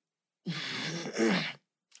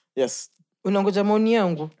 Yes. Unangoja maoni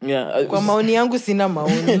yangu? Yeah. Kwa maoni yangu sina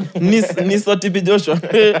maoni. Nis or TB Joshua.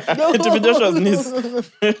 TB Joshua's Nis.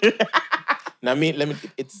 Now,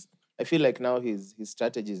 I feel like now his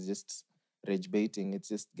strategy is just rage baiting. It's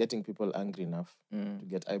just getting people angry enough to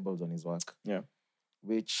get eyeballs on his work. Yeah.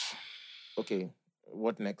 Which, okay,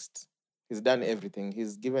 what next? He's done everything.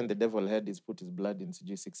 He's given the devil head. He's put his blood in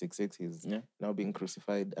CG 666. He's now being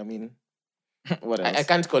crucified. I mean, what else? I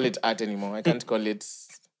can't call it art anymore. I can't call it...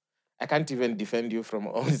 I can't even defend you from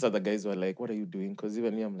all these other guys who are like, what are you doing? Because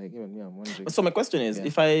even me, I'm wondering. So my question is,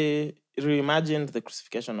 if I reimagined the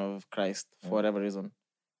crucifixion of Christ for whatever reason,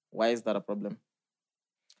 why is that a problem?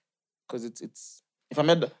 Because it's if I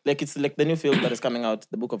made it's like the new film that is coming out,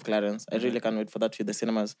 The Book of Clarence. I really can't wait for that to hit the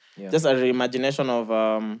cinemas. Yeah. Just a reimagination of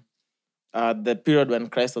the period when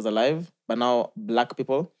Christ was alive, but now black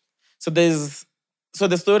people. So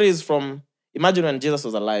the story is from, imagine when Jesus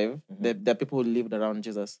was alive, there are people who lived around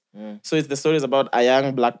Jesus. So it's the story is about a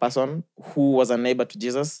young black person who was a neighbor to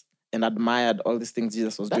Jesus and admired all these things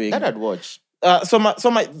Jesus was doing. That I'd watch.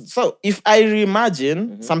 So if I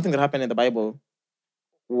reimagine something that happened in the Bible,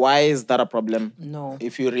 why is that a problem? No.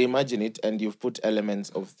 If you reimagine it and you've put elements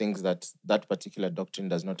of things that particular doctrine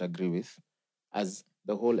does not agree with, as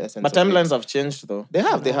the whole essence. But of timelines it. have changed, though. They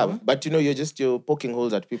have. But you're poking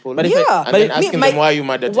holes at people. But and then asking them why are you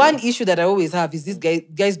mad at one him? issue that I always have is these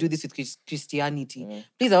guys do this with Christianity.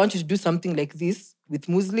 Please, I want you to do something like this with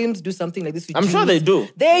Muslims. Do something like this with I'm Jews. sure they do.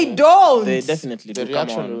 They don't. They definitely The do.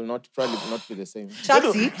 reaction will probably not be the same.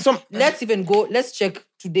 Chaksi, let's even go. Let's check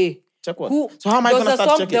today. Check what? Who, so how am I going to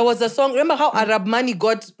start checking? There was a song. Remember how Arab Money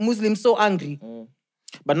got Muslims so angry?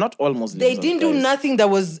 But not all Muslims. They didn't do nothing that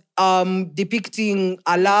was depicting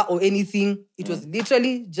Allah or anything. It was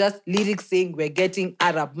literally just lyrics saying we're getting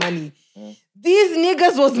Arab money. These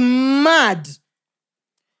niggas was mad.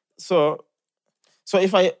 So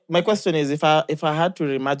my question is, if I had to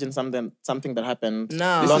reimagine something that happened,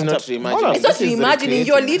 No. This is not reimagining. It's not This is reimagining.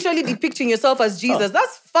 You're recreating. literally depicting yourself as Jesus.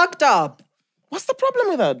 That's fucked up. What's the problem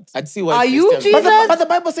with that? I'd see why. Are you Christians- Jesus? But the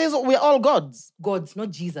Bible says we're all gods. Gods, not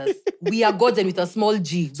Jesus. We are gods and with a small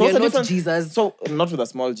G. So we what's are the not difference? Jesus. So not with a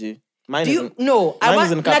small G. Mine Do you isn't. no? I mine want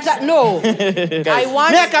is in caps. no. I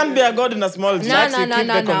want. Me, I can't be a god in a small G. No. keep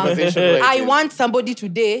the conversation where it I is. want somebody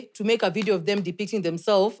today to make a video of them depicting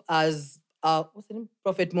themselves as what's the name?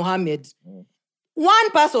 Prophet Muhammad. One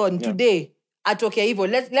person today at Okay Evil.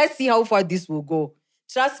 Let's see how far this will go.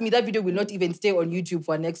 Trust me, that video will not even stay on YouTube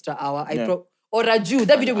for an extra hour. or a Jew,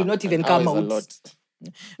 that video will not even come Hours out. a lot.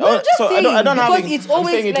 No, I'm just so saying, I don't have. because it's I'm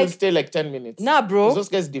always saying it will like, stay like 10 minutes. nah, bro. 'Cause those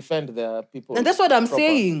guys defend their people. And that's what I'm proper.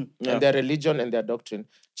 saying. Yeah. And their religion and their doctrine.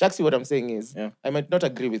 Chaksi, what I'm saying is, Yeah. I might not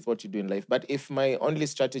agree with what you do in life, but if my only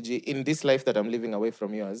strategy in this life that I'm living away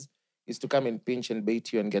from yours is to come and pinch and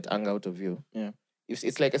bait you and get anger out of you, Yeah.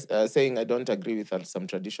 it's like saying I don't agree with some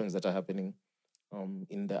traditions that are happening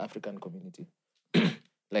in the African community.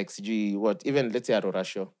 Like, CG, what? Even, let's say,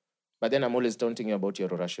 Arorasho. But then I'm always taunting you about your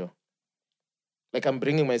Arorasho. Like, I'm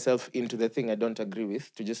bringing myself into the thing I don't agree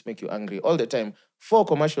with to just make you angry all the time for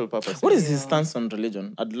commercial purposes. What is his stance on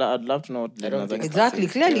religion? I'd love to know what I don't Lil Nas think X Exactly.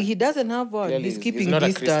 thinks. Clearly, he doesn't have one. Clearly, He's keeping not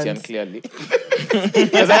distance. a Christian, clearly.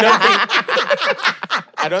 Because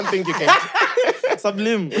I don't think you can.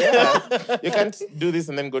 Sublime. Yeah. You can't do this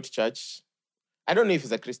and then go to church. I don't know if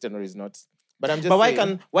he's a Christian or he's not. But I'm just But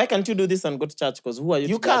saying, why can't you do this and go to church? Because who are you?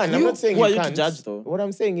 you to judge? can. I'm not saying who are you you can't. to judge though? What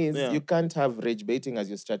I'm saying is Yeah. you can't have rage baiting as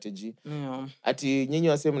your strategy. Yeah. Ati nyinyi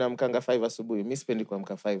wase mnamkanga 5 asubuhi, mi sipendi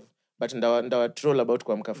kuamka 5. But ndawa troll about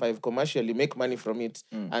kuamka 5 commercially, make money from it,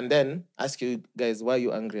 and then ask you guys, why are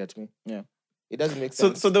you angry at me? Yeah. It doesn't make So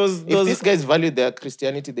sense. there was If these guys value their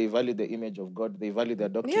Christianity, they value the image of God, they value their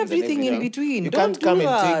doctrines and Everything in between. You Don't can't come do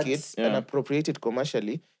and that. take it Yeah. and appropriate it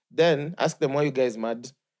commercially. Then ask them, why you guys mad?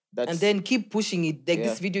 That's, And then keep pushing it. Like Yeah.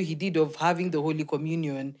 this video he did of having the Holy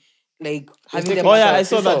Communion, like having taking them. Oh yeah, myself, I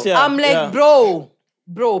saw so- that. Yeah. I'm like, yeah.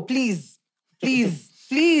 bro, please, please.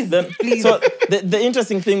 Please. So the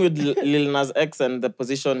interesting thing with Lil Nas X and the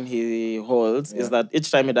position he holds is that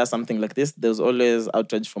each time he does something like this, there's always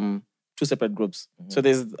outrage from two separate groups. So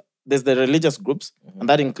there's the religious groups, and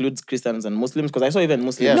that includes Christians and Muslims, because I saw even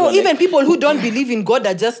Muslims. Yeah. No, were like, even people who don't believe in God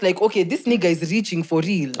are just like, okay, this nigga is reaching for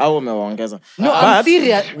real. "Au umewaongeza." No, I'm But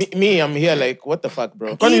serious. me, I'm here like, what the fuck,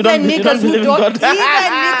 bro? When you don't Even niggas who believe in don't, God. even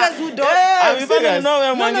niggas who don't. Yeah, we don't serious. even know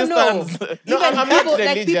where No. Mwangi stands. No, Even I'm not people, like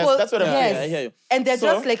religious. people, That's what I'm yes. saying. I hear you. And they're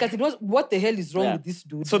So- just like, as it was, what the hell is wrong Yeah. with this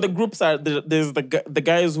dude? So the groups are there's the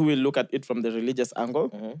guys who will look at it from the religious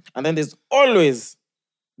angle, and then there's always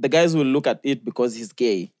the guys who will look at it because he's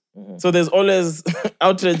gay. So there's always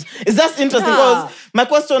outrage. It's just interesting Yeah. because my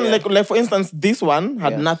question, like for instance, this one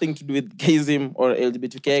had Yeah. nothing to do with gayism or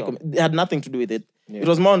LGBTQI. It had nothing to do with it. Yeah. It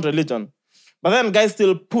was more on religion. But then guys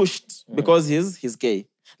still pushed because he's gay.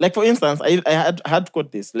 Like for instance, I had to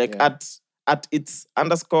quote this. Like at its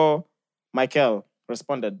 _ Michael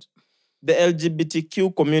responded, "The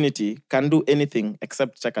LGBTQ community can do anything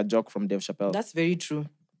except check a joke from Dave Chappelle." That's very true.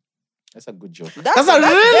 That's a good joke. That's a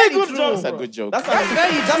really very good true. joke. That's a good joke. That's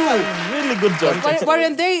very a really good joke.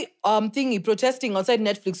 Weren't they thingy protesting outside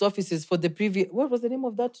Netflix offices for the previous? What was the name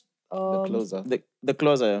of that? The closer. The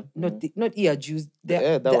closer. Yeah. Not ear Jews. Yeah,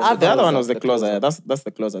 that the was other. The other one was The the closer. closer. Yeah, that's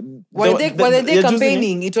the closer. Were they you're choosing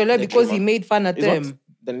campaigning? It was The because he dreamer. made fun at Is what? them.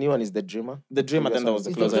 The new one is the dreamer. The dream, and then there was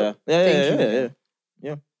the It closer. was Yeah. Thank you.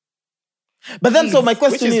 Yeah. But then, so my Which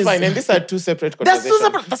question is fine, and these are two separate That's two conversations.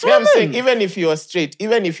 separate- that's Me, what I I'm saying, mean. even if you are straight,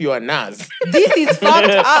 even if you are Nas, This is fucked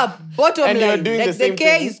up. Bottom And you're line, doing like the the same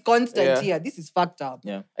care thing. is constant Yeah. here. This is fucked up.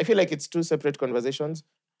 Yeah. I feel like it's two separate conversations,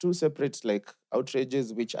 two separate like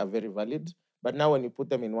outrages which are very valid. But now when you put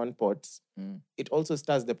them in one pot, it also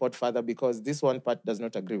stirs the pot further because this one part does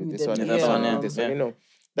not agree with this one. Yeah. This one, Yeah. with this Yeah. one. You know,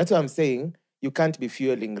 that's what I'm saying. You can't be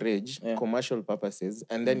fueling rage, commercial purposes,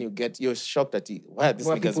 and then you're shocked at it. Why are these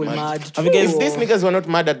Were niggas people mad? mad? Have you guys- If these niggas were not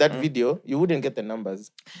mad at that video, you wouldn't get the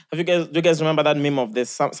numbers. Do you guys remember that meme of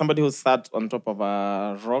this somebody who sat on top of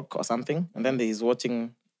a rock or something, and then he's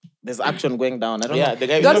watching. There's action going down. I don't know. Yeah, the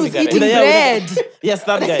guy God with was the eating cigarette. bread. Yes,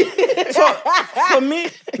 that guy. So for me,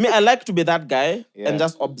 I like to be that guy Yeah. and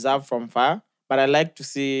just observe from far. But I like to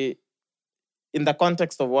see, in the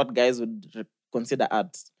context of what guys would consider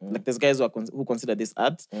art. Like there's guys who consider this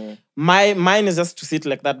art. Mine is just to sit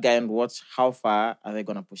like that guy and watch how far are they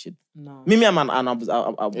gonna push it. No. Me, I'm an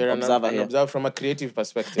You're an observer here. observer from a creative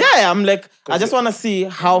perspective. Yeah, I'm like, I 'Cause just want to see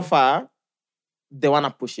how far they want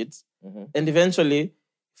to push it. And eventually,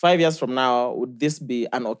 5 years from now, would this be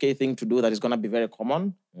an okay thing to do that is going to be very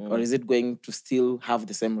common? Or is it going to still have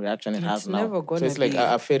the same reaction it has It's now? never gonna So it's like be.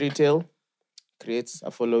 a fairy tale creates a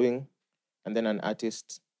following, and then an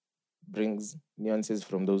artist brings nuances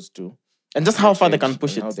from those two. And just how far they can And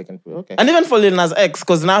push it. How they can push. Okay. And even for Lil Nas X,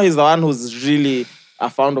 because now he's the one who's really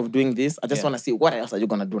fond of doing this. I just Yeah. want to see what else are you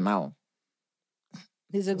going to do now?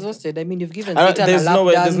 He's exhausted. I mean, you've given I don't- Satan there's a lap no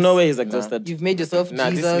way. dance. There's no way he's exhausted. You've made yourself Nah,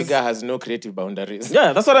 this Jesus. nigga has no creative boundaries.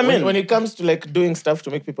 Yeah, that's what I mean. When it comes to like doing stuff to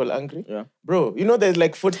make people angry, Yeah. bro, you know there's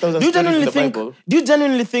like 40,000 Do you stories in genuinely the think? Bible. Do you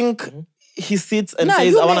genuinely think he sits and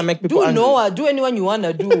says, you "I want to make- make people do angry"? Noah, do anyone you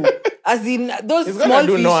wanna do. As in those He's small gonna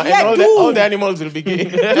do fish. Noah, Yeah, and all the animals will be gay.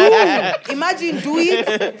 Imagine, do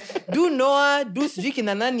it. Do Noah, do Sijiki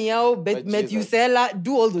Nanani yao, Methuselah,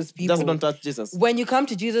 do all those people. Just don't touch Jesus. When you come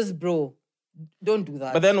to Jesus, bro, don't do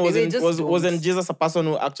that. But then Baby, just wasn't don't. Jesus a person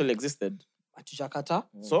who actually existed? Atujakata.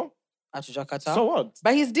 So? Atujakata. So what?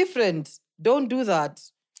 But he's different. Don't do that.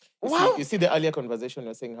 Wow. You see the earlier conversation,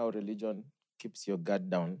 you're saying how religion keeps your guard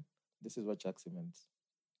down. This is what Chaxi meant.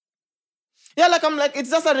 Yeah, like I'm like, it's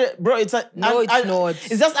just bro, it's a... No, it's not.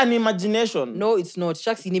 It's just an imagination. No, it's not.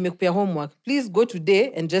 Shucks, you need to make your homework. Please go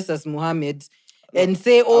today and dress as Muhammad and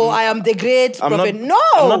say, I am the great prophet. No!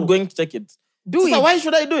 I'm not going to check it. Do Sister, it. Why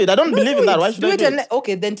should I do it? I don't believe in that. Why should I do it?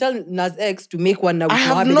 Okay, then tell Nas X to make one now with I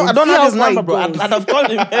have Muhammad. no, and I don't see have how his far number, it bro. goes. I'd have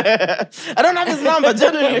called him. I don't have his number,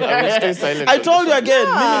 genuinely. I will stay silent I on told this you again,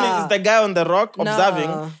 Nah. Mimi is the guy on the rock Nah.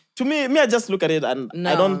 observing. To me, I just look at it and I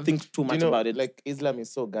Nah. don't think too much You know, about it. like Islam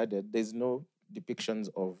is so guarded. There's no depictions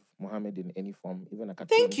of Muhammad in any form, even a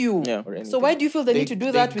cartoon. Thank you. Yeah. Or anything. So why do you feel the need to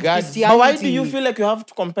do that with Christianity? But why do you feel like you have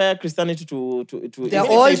to compare Christianity to They're it's-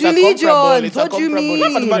 all it's a religions. comparable- it's a What do you comparable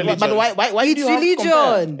mean? religion. But why It's do you have to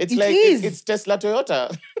compare? religion. It's It like is. it's Tesla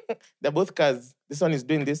Toyota. They're both cars. This one is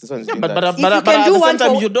doing this. This one is doing But that. at If you the can do same one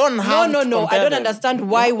time, for- you don't have to No. I compare don't them. understand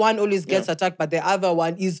why one always gets attacked, but the other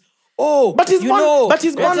one is But he's born. But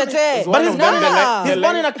he's born. Tete. But he's born. Nah. He's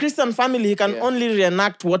born in a Christian family. He can only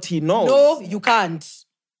reenact what he knows. No, you can't.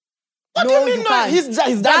 What do you mean? No? Can't. He's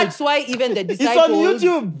done That's it. why even the It's disciples... on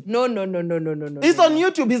YouTube. No. It's on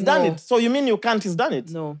YouTube. He's done No. it. So you mean you can't? He's done it.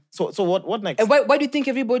 No. So what next? And why do you think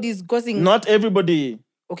everybody is causing... Not everybody.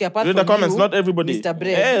 Okay, apart Read from the comments. you, Not everybody. Mr.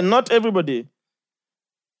 Bread. Not everybody.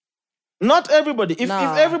 Not everybody. If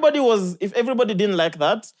Nah. if everybody didn't like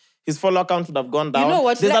that, his follow count would have gone down. You know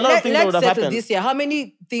what? There's a lot of things that would let's have settle happened. this here. How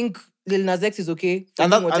many think Lil Nas X is okay for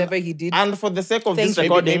And doing that- whatever he did? And for the sake of Thank this you.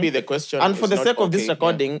 recording, Maybe the question and for is the not sake of this okay, yeah.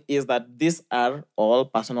 recording is that these are all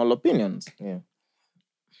personal opinions. Yeah.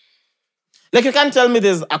 Like you can't tell me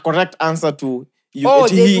there's a correct answer to you. Oh,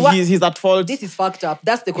 there's what- he's at fault. This is fucked up.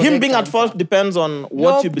 That's the correct Him being at answer. fault depends on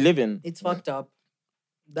what Nope. you believe in. It's fucked up.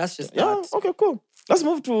 That's just Yeah. that. Okay. Cool. Let's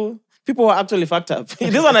move to people who are actually fucked up.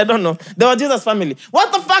 This one I don't know. They were Jesus family.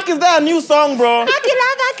 What the fuck is there a new song, bro?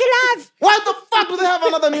 Akilove. Why the fuck do they have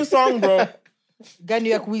another new song, bro? Gani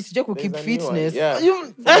ya kuisije ku keep There's a new one, fitness. Yeah.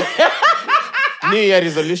 You- New Year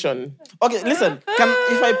resolution. Okay, listen.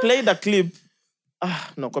 If I play the clip,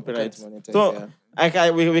 no copyright. Can't monetize, So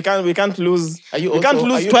yeah. we can't lose. Are you we can't also-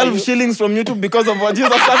 lose are you- 12 are you- shillings from YouTube because of what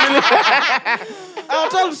Jesus family.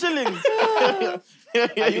 12 shillings.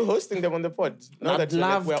 Are you hosting them on the pod? Now that you're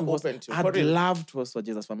like, we're host. open to. For I'd real. love to host for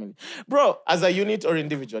Jesus family, bro. As a unit or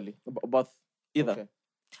individually? Both, either. Okay.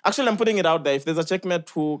 Actually, I'm putting it out there. If there's a checkmate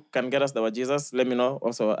who can get us the Jesus, let me know.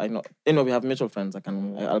 Also, I know. We have mutual friends.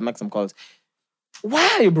 I'll make some calls.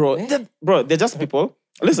 Why, bro? They're just people.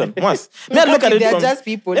 Listen, once. May I look at it They're from... just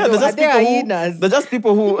people. Yeah, No, they're just they are people who... hyenas. They're just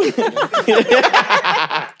people who...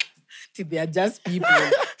 They are just people.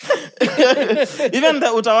 Even the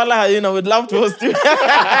Utawala hyena would love to host you.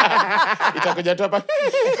 Itakuja tu hapa.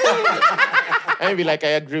 I'll be like, I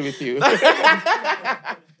agree with you.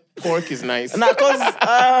 Pork is nice. Nah, because,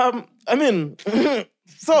 I mean...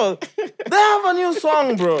 So, they have a new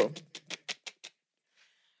song, bro.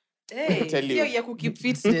 Hey, Tell you. you could keep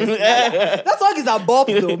fitness. That song is a bop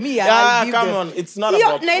though. Me, I give come them. on. It's not a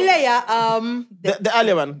Yo, bop. Nailea, The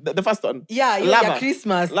earlier one. The first one. yeah, Lava. your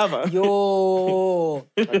Christmas. Lava. Yo.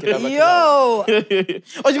 Akilava, Yo.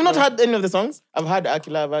 Oh, you've not heard any of the songs? I've had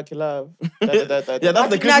Akilava. Yeah, that's the Now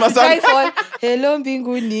Christmas to try song. for Hello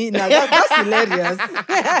Mbinguni. Now that's hilarious.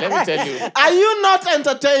 Let me tell you. Are you not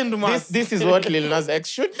entertained, man? This is what Lil Nas X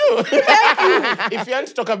should do. If you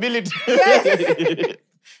want talkability,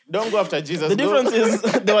 don't go after Jesus. The Go- difference is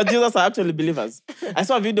they were Jesus are actually believers. I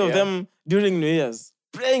saw a video of Yeah. them during New Year's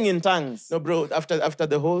praying in tongues. No, bro. After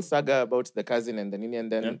the whole saga about the cousin and the nini,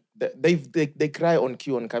 and then they cry on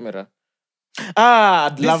cue on camera.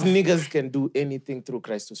 I'd These love. niggas can do anything through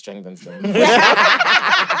Christ who strengthens them.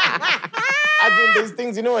 As in, there's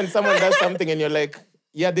things, you know, when someone does something and you're like,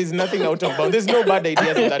 yeah, there's nothing out of bounds. There's no bad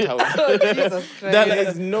ideas in that house. Oh, Jesus Christ.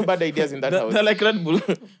 There's no bad ideas in that house. They're like Red Bull.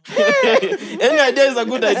 Any idea is a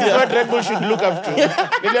good This is idea. what Red Bull should look up to.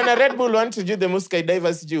 Niliona Red Bull want to do the most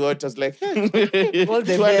skydivers do what? I was like, All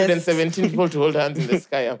the 217 people to hold hands in the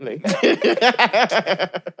sky. I'm like,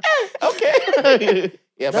 okay.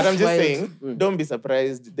 Yeah, but That's I'm just wild. saying, don't be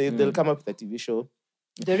surprised. They'll come up with a TV show.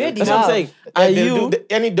 They already That's what I'm have. saying. Are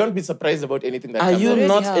you Don't be surprised about anything that are comes you up. already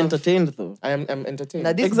not have. entertained though? I'm entertained.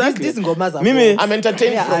 Now this Exactly. this ngomas are Mimi, bomb. I'm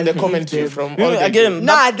entertained Yeah, from the I'll commentary leave from them. all the Again,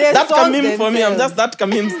 Nah, their that songs Kamim for me. I'm themselves. just that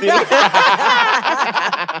Kamim still.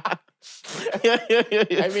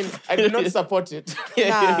 I mean, I do not support it,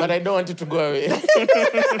 but I don't want it to go away.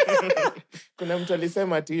 Kuna mtu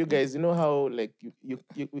alisema to you guys, you know how like you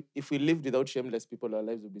if we lived without shameless people, our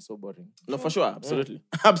lives would be so boring. No, for sure, absolutely,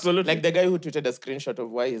 absolutely. Like the guy who tweeted a screenshot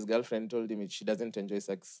of why his girlfriend told him she doesn't enjoy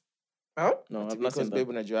sex. Oh? No, I've not seen because that. babe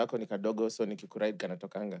unajua yako ni kadogo so nikikuride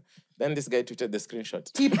kanatokanga. Then this guy tweeted the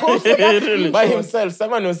screenshot. He posted that Really? By himself.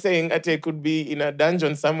 Someone was saying that I could be in a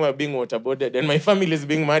dungeon somewhere being waterboarded and my family is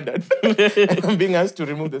being murdered. And I'm being asked to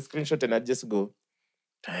remove the screenshot and I just go,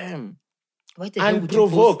 damn. Why the hell would you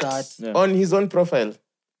post Unprovoked that? on his own profile.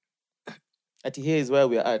 That here is where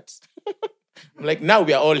we are at. I'm like, now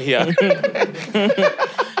we are all here.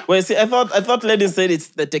 Wait, see, I thought ladies said it's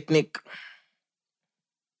the technique.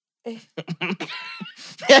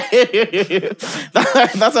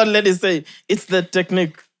 That's what ladies say. It's the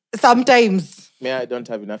technique. Sometimes. Me, I don't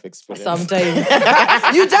have enough experience. Sometimes.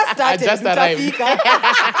 You just started. I just arrived. Utafika.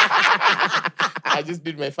 I just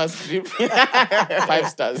did my first trip. 5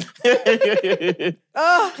 stars.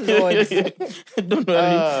 Oh, Lord. Don't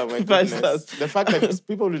worry. Oh, my 5 goodness. stars. The fact that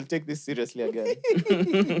people will take this seriously again.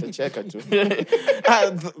 The checker too.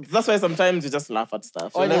 That's why sometimes you just laugh at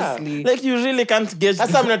stuff. Honestly. Like you really can't gauge.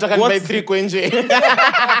 Sasa mnataka nibuy 3 kwenje.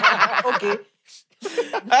 Okay.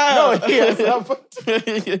 No, he has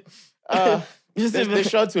happened. You see, The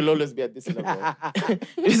shots will always be at this level.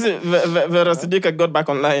 you see, Vera Sidika got back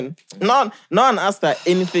online. No one asked her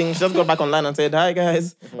anything. She just got back online and said, "Hi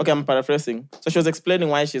guys." Okay, I'm paraphrasing. So she was explaining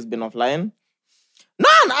why she's been offline. No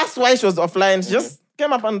one asked why she was offline. She just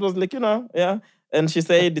came up and was like, yeah. And she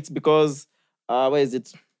said it's because, where is it?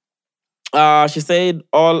 She said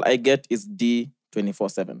all I get is D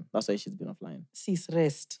 24/7. That's why she's been offline. Sis,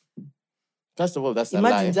 rest. First of all, that's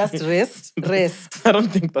Imagine a lie. just rest. I don't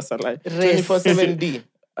think that's a lie. 24/7D.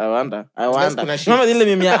 I wonder. kuna shift. Remember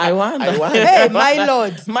the meme? I wonder. I wonder. Hey, my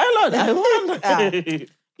lord. My lord, I wonder.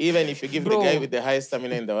 Even if you give Bro. the guy with the highest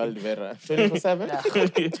stamina in the world, Vera,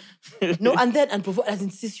 24/7. No, and then unprovoked, as in,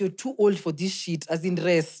 sis, you're too old for this shit, as in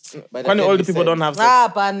rest. But When again, old he people said- don't have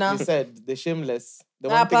sex. Pana. He said the shameless. The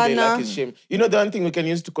one thing they Hapana. like is shame. You know, the one thing we can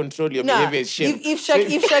use to control your behavior is shame. If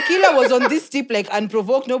Shakila was on this tip, like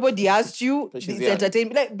unprovoked, nobody asked you, But she's it's young.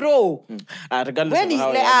 entertainment. Like, bro, Regardless when of how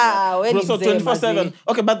like, young you are. when Bro, so it's them, 24/7.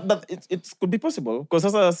 Okay, but it could be possible.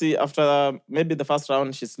 Because I see after maybe the first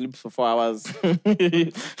round, she sleeps for 4 hours.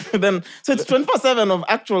 Then, so it's 24/7 of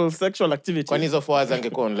actual sexual activity. Kwani hizo 4 hours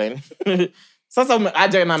angekuwa online? Sasa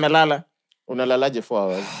aje na amelala. Unalalaje 4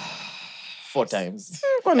 hours? 4 times.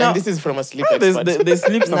 Kwani- And this is from a sleep expert. They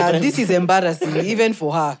sleep Nah, sometimes. this is embarrassing, even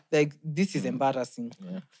for her. Like, this is embarrassing.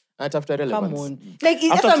 At after relevance. Come on. Like,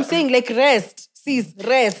 that's what I'm saying. Like, rest. Sis,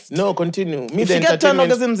 rest. No, continue. Me, If the you get 10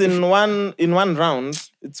 entertainment... orgasms in one round,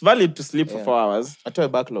 it's valid to sleep for 4 hours. Atoe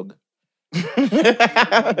backlog.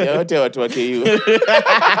 Ya wote watu wa KU.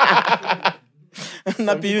 Na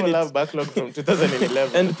Some P people unit. have backlog from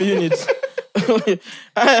 2011. And P unit.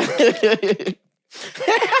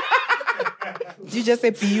 Did you just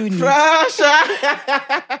say PU?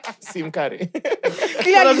 Sim Carrey.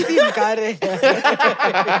 Clearly, Sim Kare.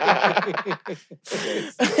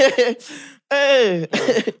 Hey.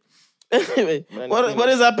 Anyway, what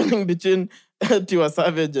is happening between Tiwa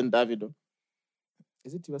Savage and Davido?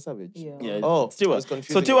 Is it Tiwa Savage? Yeah. Oh, it's Tiwa. I was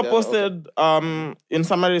confusing So Tiwa with the- posted, in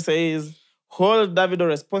summary says, hold Davido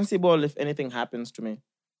responsible if anything happens to me.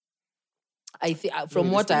 I think, from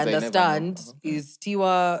Maybe what these I things I never understand, know. is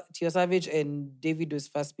Tiwa Savage and Davido's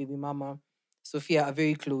first baby mama, Sophia, are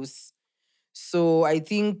very close. So I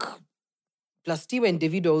think, plus Tiwa and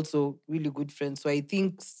Davido also really good friends. So I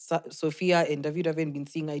think Sophia and Davido haven't been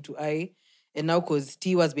seeing eye to eye. And now, because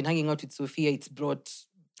Tiwa's been hanging out with Sophia, it's brought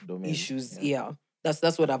Domain. issues. Yeah.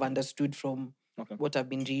 That's what I've understood from Okay. what I've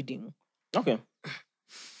been reading. Okay.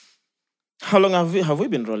 How long have we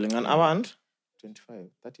been rolling? An hour and 25,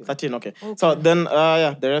 30. 13, okay. So then,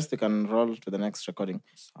 the rest we can roll to the next recording.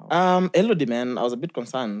 Elodie, man, I was a bit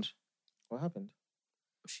concerned. What happened?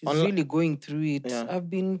 She's really going through it. Yeah. I've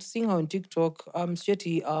been seeing her on TikTok.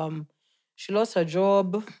 Shetty, she lost her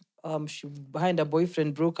job. She behind her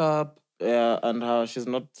boyfriend broke up. Yeah, and how she's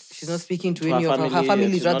not speaking to any of her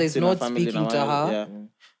family. she's Rather, is seen her not family in a speaking to while, her. Yeah.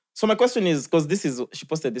 So my question is, because she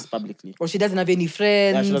posted this publicly. Or she doesn't have any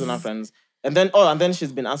friends. Yeah, she doesn't have friends. And then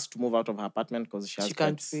she's been asked to move out of her apartment because she has She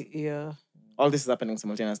can't. pets. Yeah. All this is happening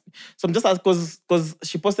simultaneously. So I'm just asking, because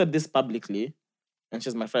she posted this publicly, and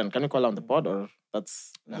she's my friend. Can you call her on the pod, or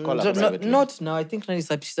that's Call her privately. Not now. I think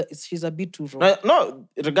she's a bit too raw. no?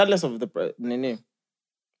 Regardless of the Nene,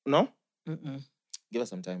 no. Mm-mm. Give us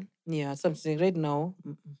some time. Yeah, something right now.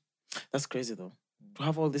 That's crazy though. To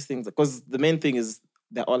have all these things, because the main thing is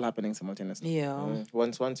they're all happening simultaneously. Yeah.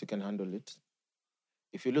 Once you can handle it.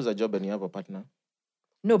 If you lose a job and you have a partner.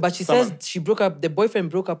 No, but she says she broke up. The boyfriend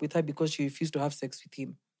broke up with her because she refused to have sex with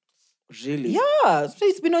him. Really? Yeah, so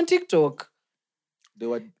it's been on TikTok. They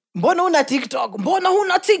were. Mbona huna TikTok? Mbona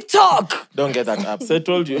huna TikTok? Don't get that app. So I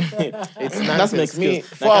told you. It's That's nonsense. next Me,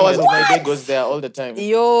 4 hours of my day goes there all the time.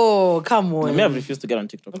 Yo, come on. Me, I've refused to get on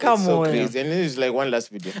TikTok. Come It's so on. crazy. And it's like one last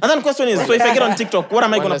video. And then the question is, so if I get on TikTok, what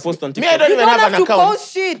am I going to post on Me, TikTok? I don't You even don't have have an to account.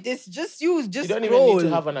 post shit. It's just you. Just You don't scroll. even need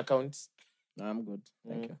to have an account. No, I'm good.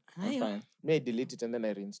 Thank you. I'm Aye. fine. Me, I delete it and then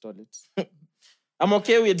I reinstall it. I'm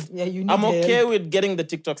okay with You need I'm okay help. with getting the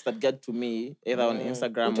TikToks that get to me either on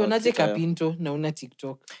Instagram or Utonaje Twitter. kapinto na una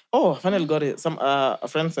TikTok. Oh, finally got it. A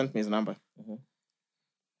friend sent me his number.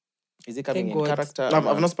 Is he coming Thank in God. character?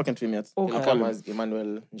 I've not spoken to him yet. Okay. He'll come as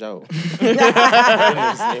Emmanuel Njao.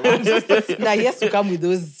 Nah, he has to come with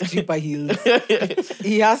those stripper heels.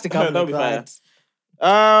 He has to come That'll with be fire. that.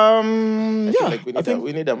 I Yeah. feel like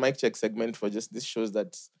we need a mic check segment for just these shows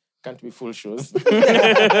that can't be full shows.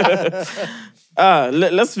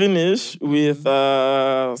 Let's finish with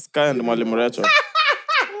Sky and Mwalimu Rachel.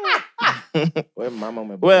 Where Mama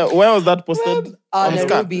my Where was that posted? On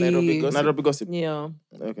Sky? Nairobi. Nairobi Gossip. Yeah.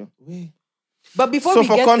 Okay. But before So we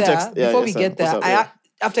for get context, there, yeah, before we yes, get there, what's up,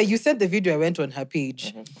 after you sent the video, I went on her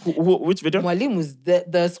page. Which video? Mwalimu's, the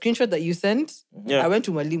screenshot that you sent, Yeah. I went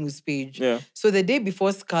to Mwalimu's page. Yeah. So the day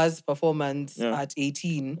before Scar's performance at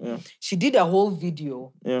 18, she did a whole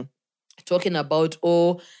video Yeah. talking about,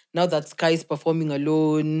 now that Sky is performing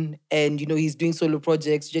alone and, he's doing solo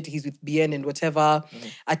projects, yet he's with BN and whatever,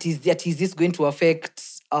 is this going to affect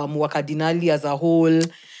Wakadinali as a whole?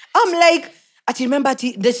 I'm like,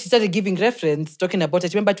 then she started giving reference, talking about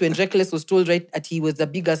it. Remember when Reckless was told, right, that he was a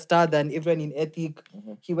bigger star than everyone in Ethic.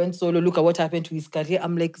 He went solo, look at what happened to his career.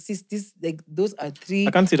 I'm like, sis, those are 3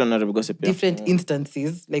 I can't see it on Nairobi Gossip. different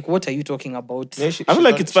instances. Like, what are you talking about? Yeah, I feel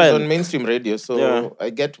like it's fine. She's on mainstream radio, so Yeah.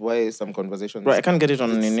 I get why some conversations. Right, I can't get it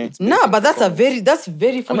on Nini. No, but that's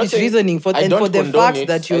very foolish saying- reasoning for I don't the condone fact it,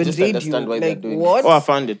 that you're I on just radio. understand why they're doing it. What? Oh, I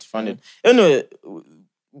found it. Anyway,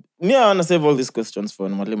 me, I want to save all these questions for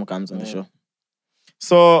when Mwalimu comes on the show.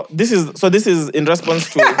 So this is in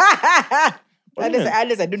response to.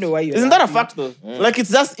 Alice, I don't know why you're Isn't that a laughing. fact though? Like it's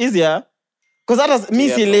just easier. Because that has me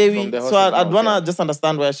Yeah, see from Lewi. the So horse's I'd mouth, wanna yeah. just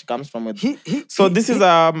understand where she comes from with. So this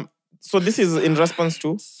is in response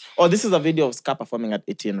to, this is a video of Ska performing at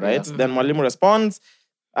 18, right? Then Mwalimu responds,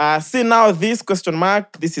 see now this ?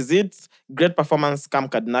 This is it. Great performance, Cam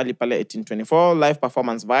Cardinali Pale 1824. Live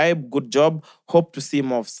performance vibe. Good job. Hope to see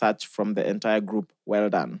more of such from the entire group. Well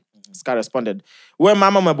done. Ska responded, "We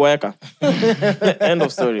mama umeboeka." End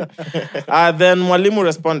of story. Then Mwalimu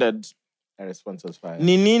responded, Her response was fine.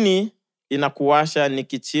 ni nini inakuwasha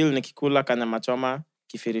nikichill nikikula kanyama choma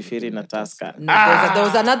kifirifiri na Tusker? No, there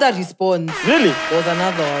was another response. Really? There was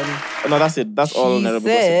another one. No, that's it. That's all She Nairobi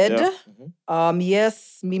said, Gossip.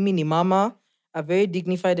 yes, Mimi ni mama, a very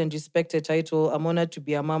dignified and respected title. I'm honored to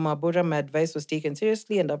be a mama. Bora, my advice was taken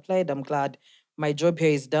seriously and applied. I'm glad. My job here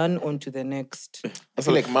is done. On to the next. I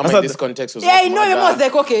feel like mama in this context was Yeah, like I know. You mother. was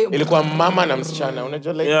like, okay. Ilikuwa mama na msichana.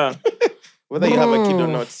 Unajua like Yeah. whether you have a kid or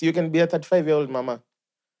not, you can be a 35-year-old mama.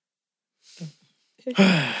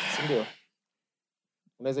 Sindio?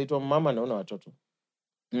 Unaweza itwa mama na una watoto.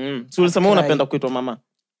 So ulisema unapenda kuitwa mama?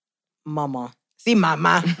 Mama. Si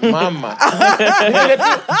mama. Mama.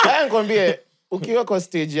 Haya nikwambie, ukiwa kwa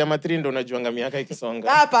stage ya matrindo unajuanga miaka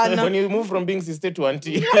ikisonga. Hapana. When you move from being sister to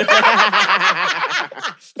auntie.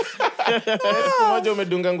 Siku moja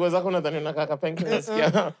umedunga nguo zako nadhani unakaa kapenki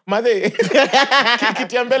nasikia. Madhe,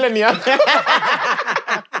 kiti ya mbele ni yako.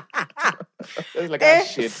 It's like,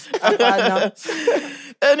 shit. Hapana.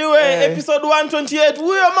 Anyway, episode 128,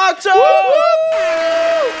 we are Macho!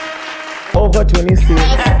 Over 26.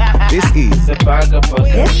 This is The Bagger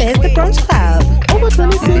Podcast. This is the Brunch Club. Over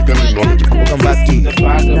 26. Welcome back to The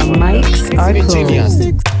mics are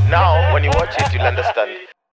closed. Now, when you watch it, you'll understand.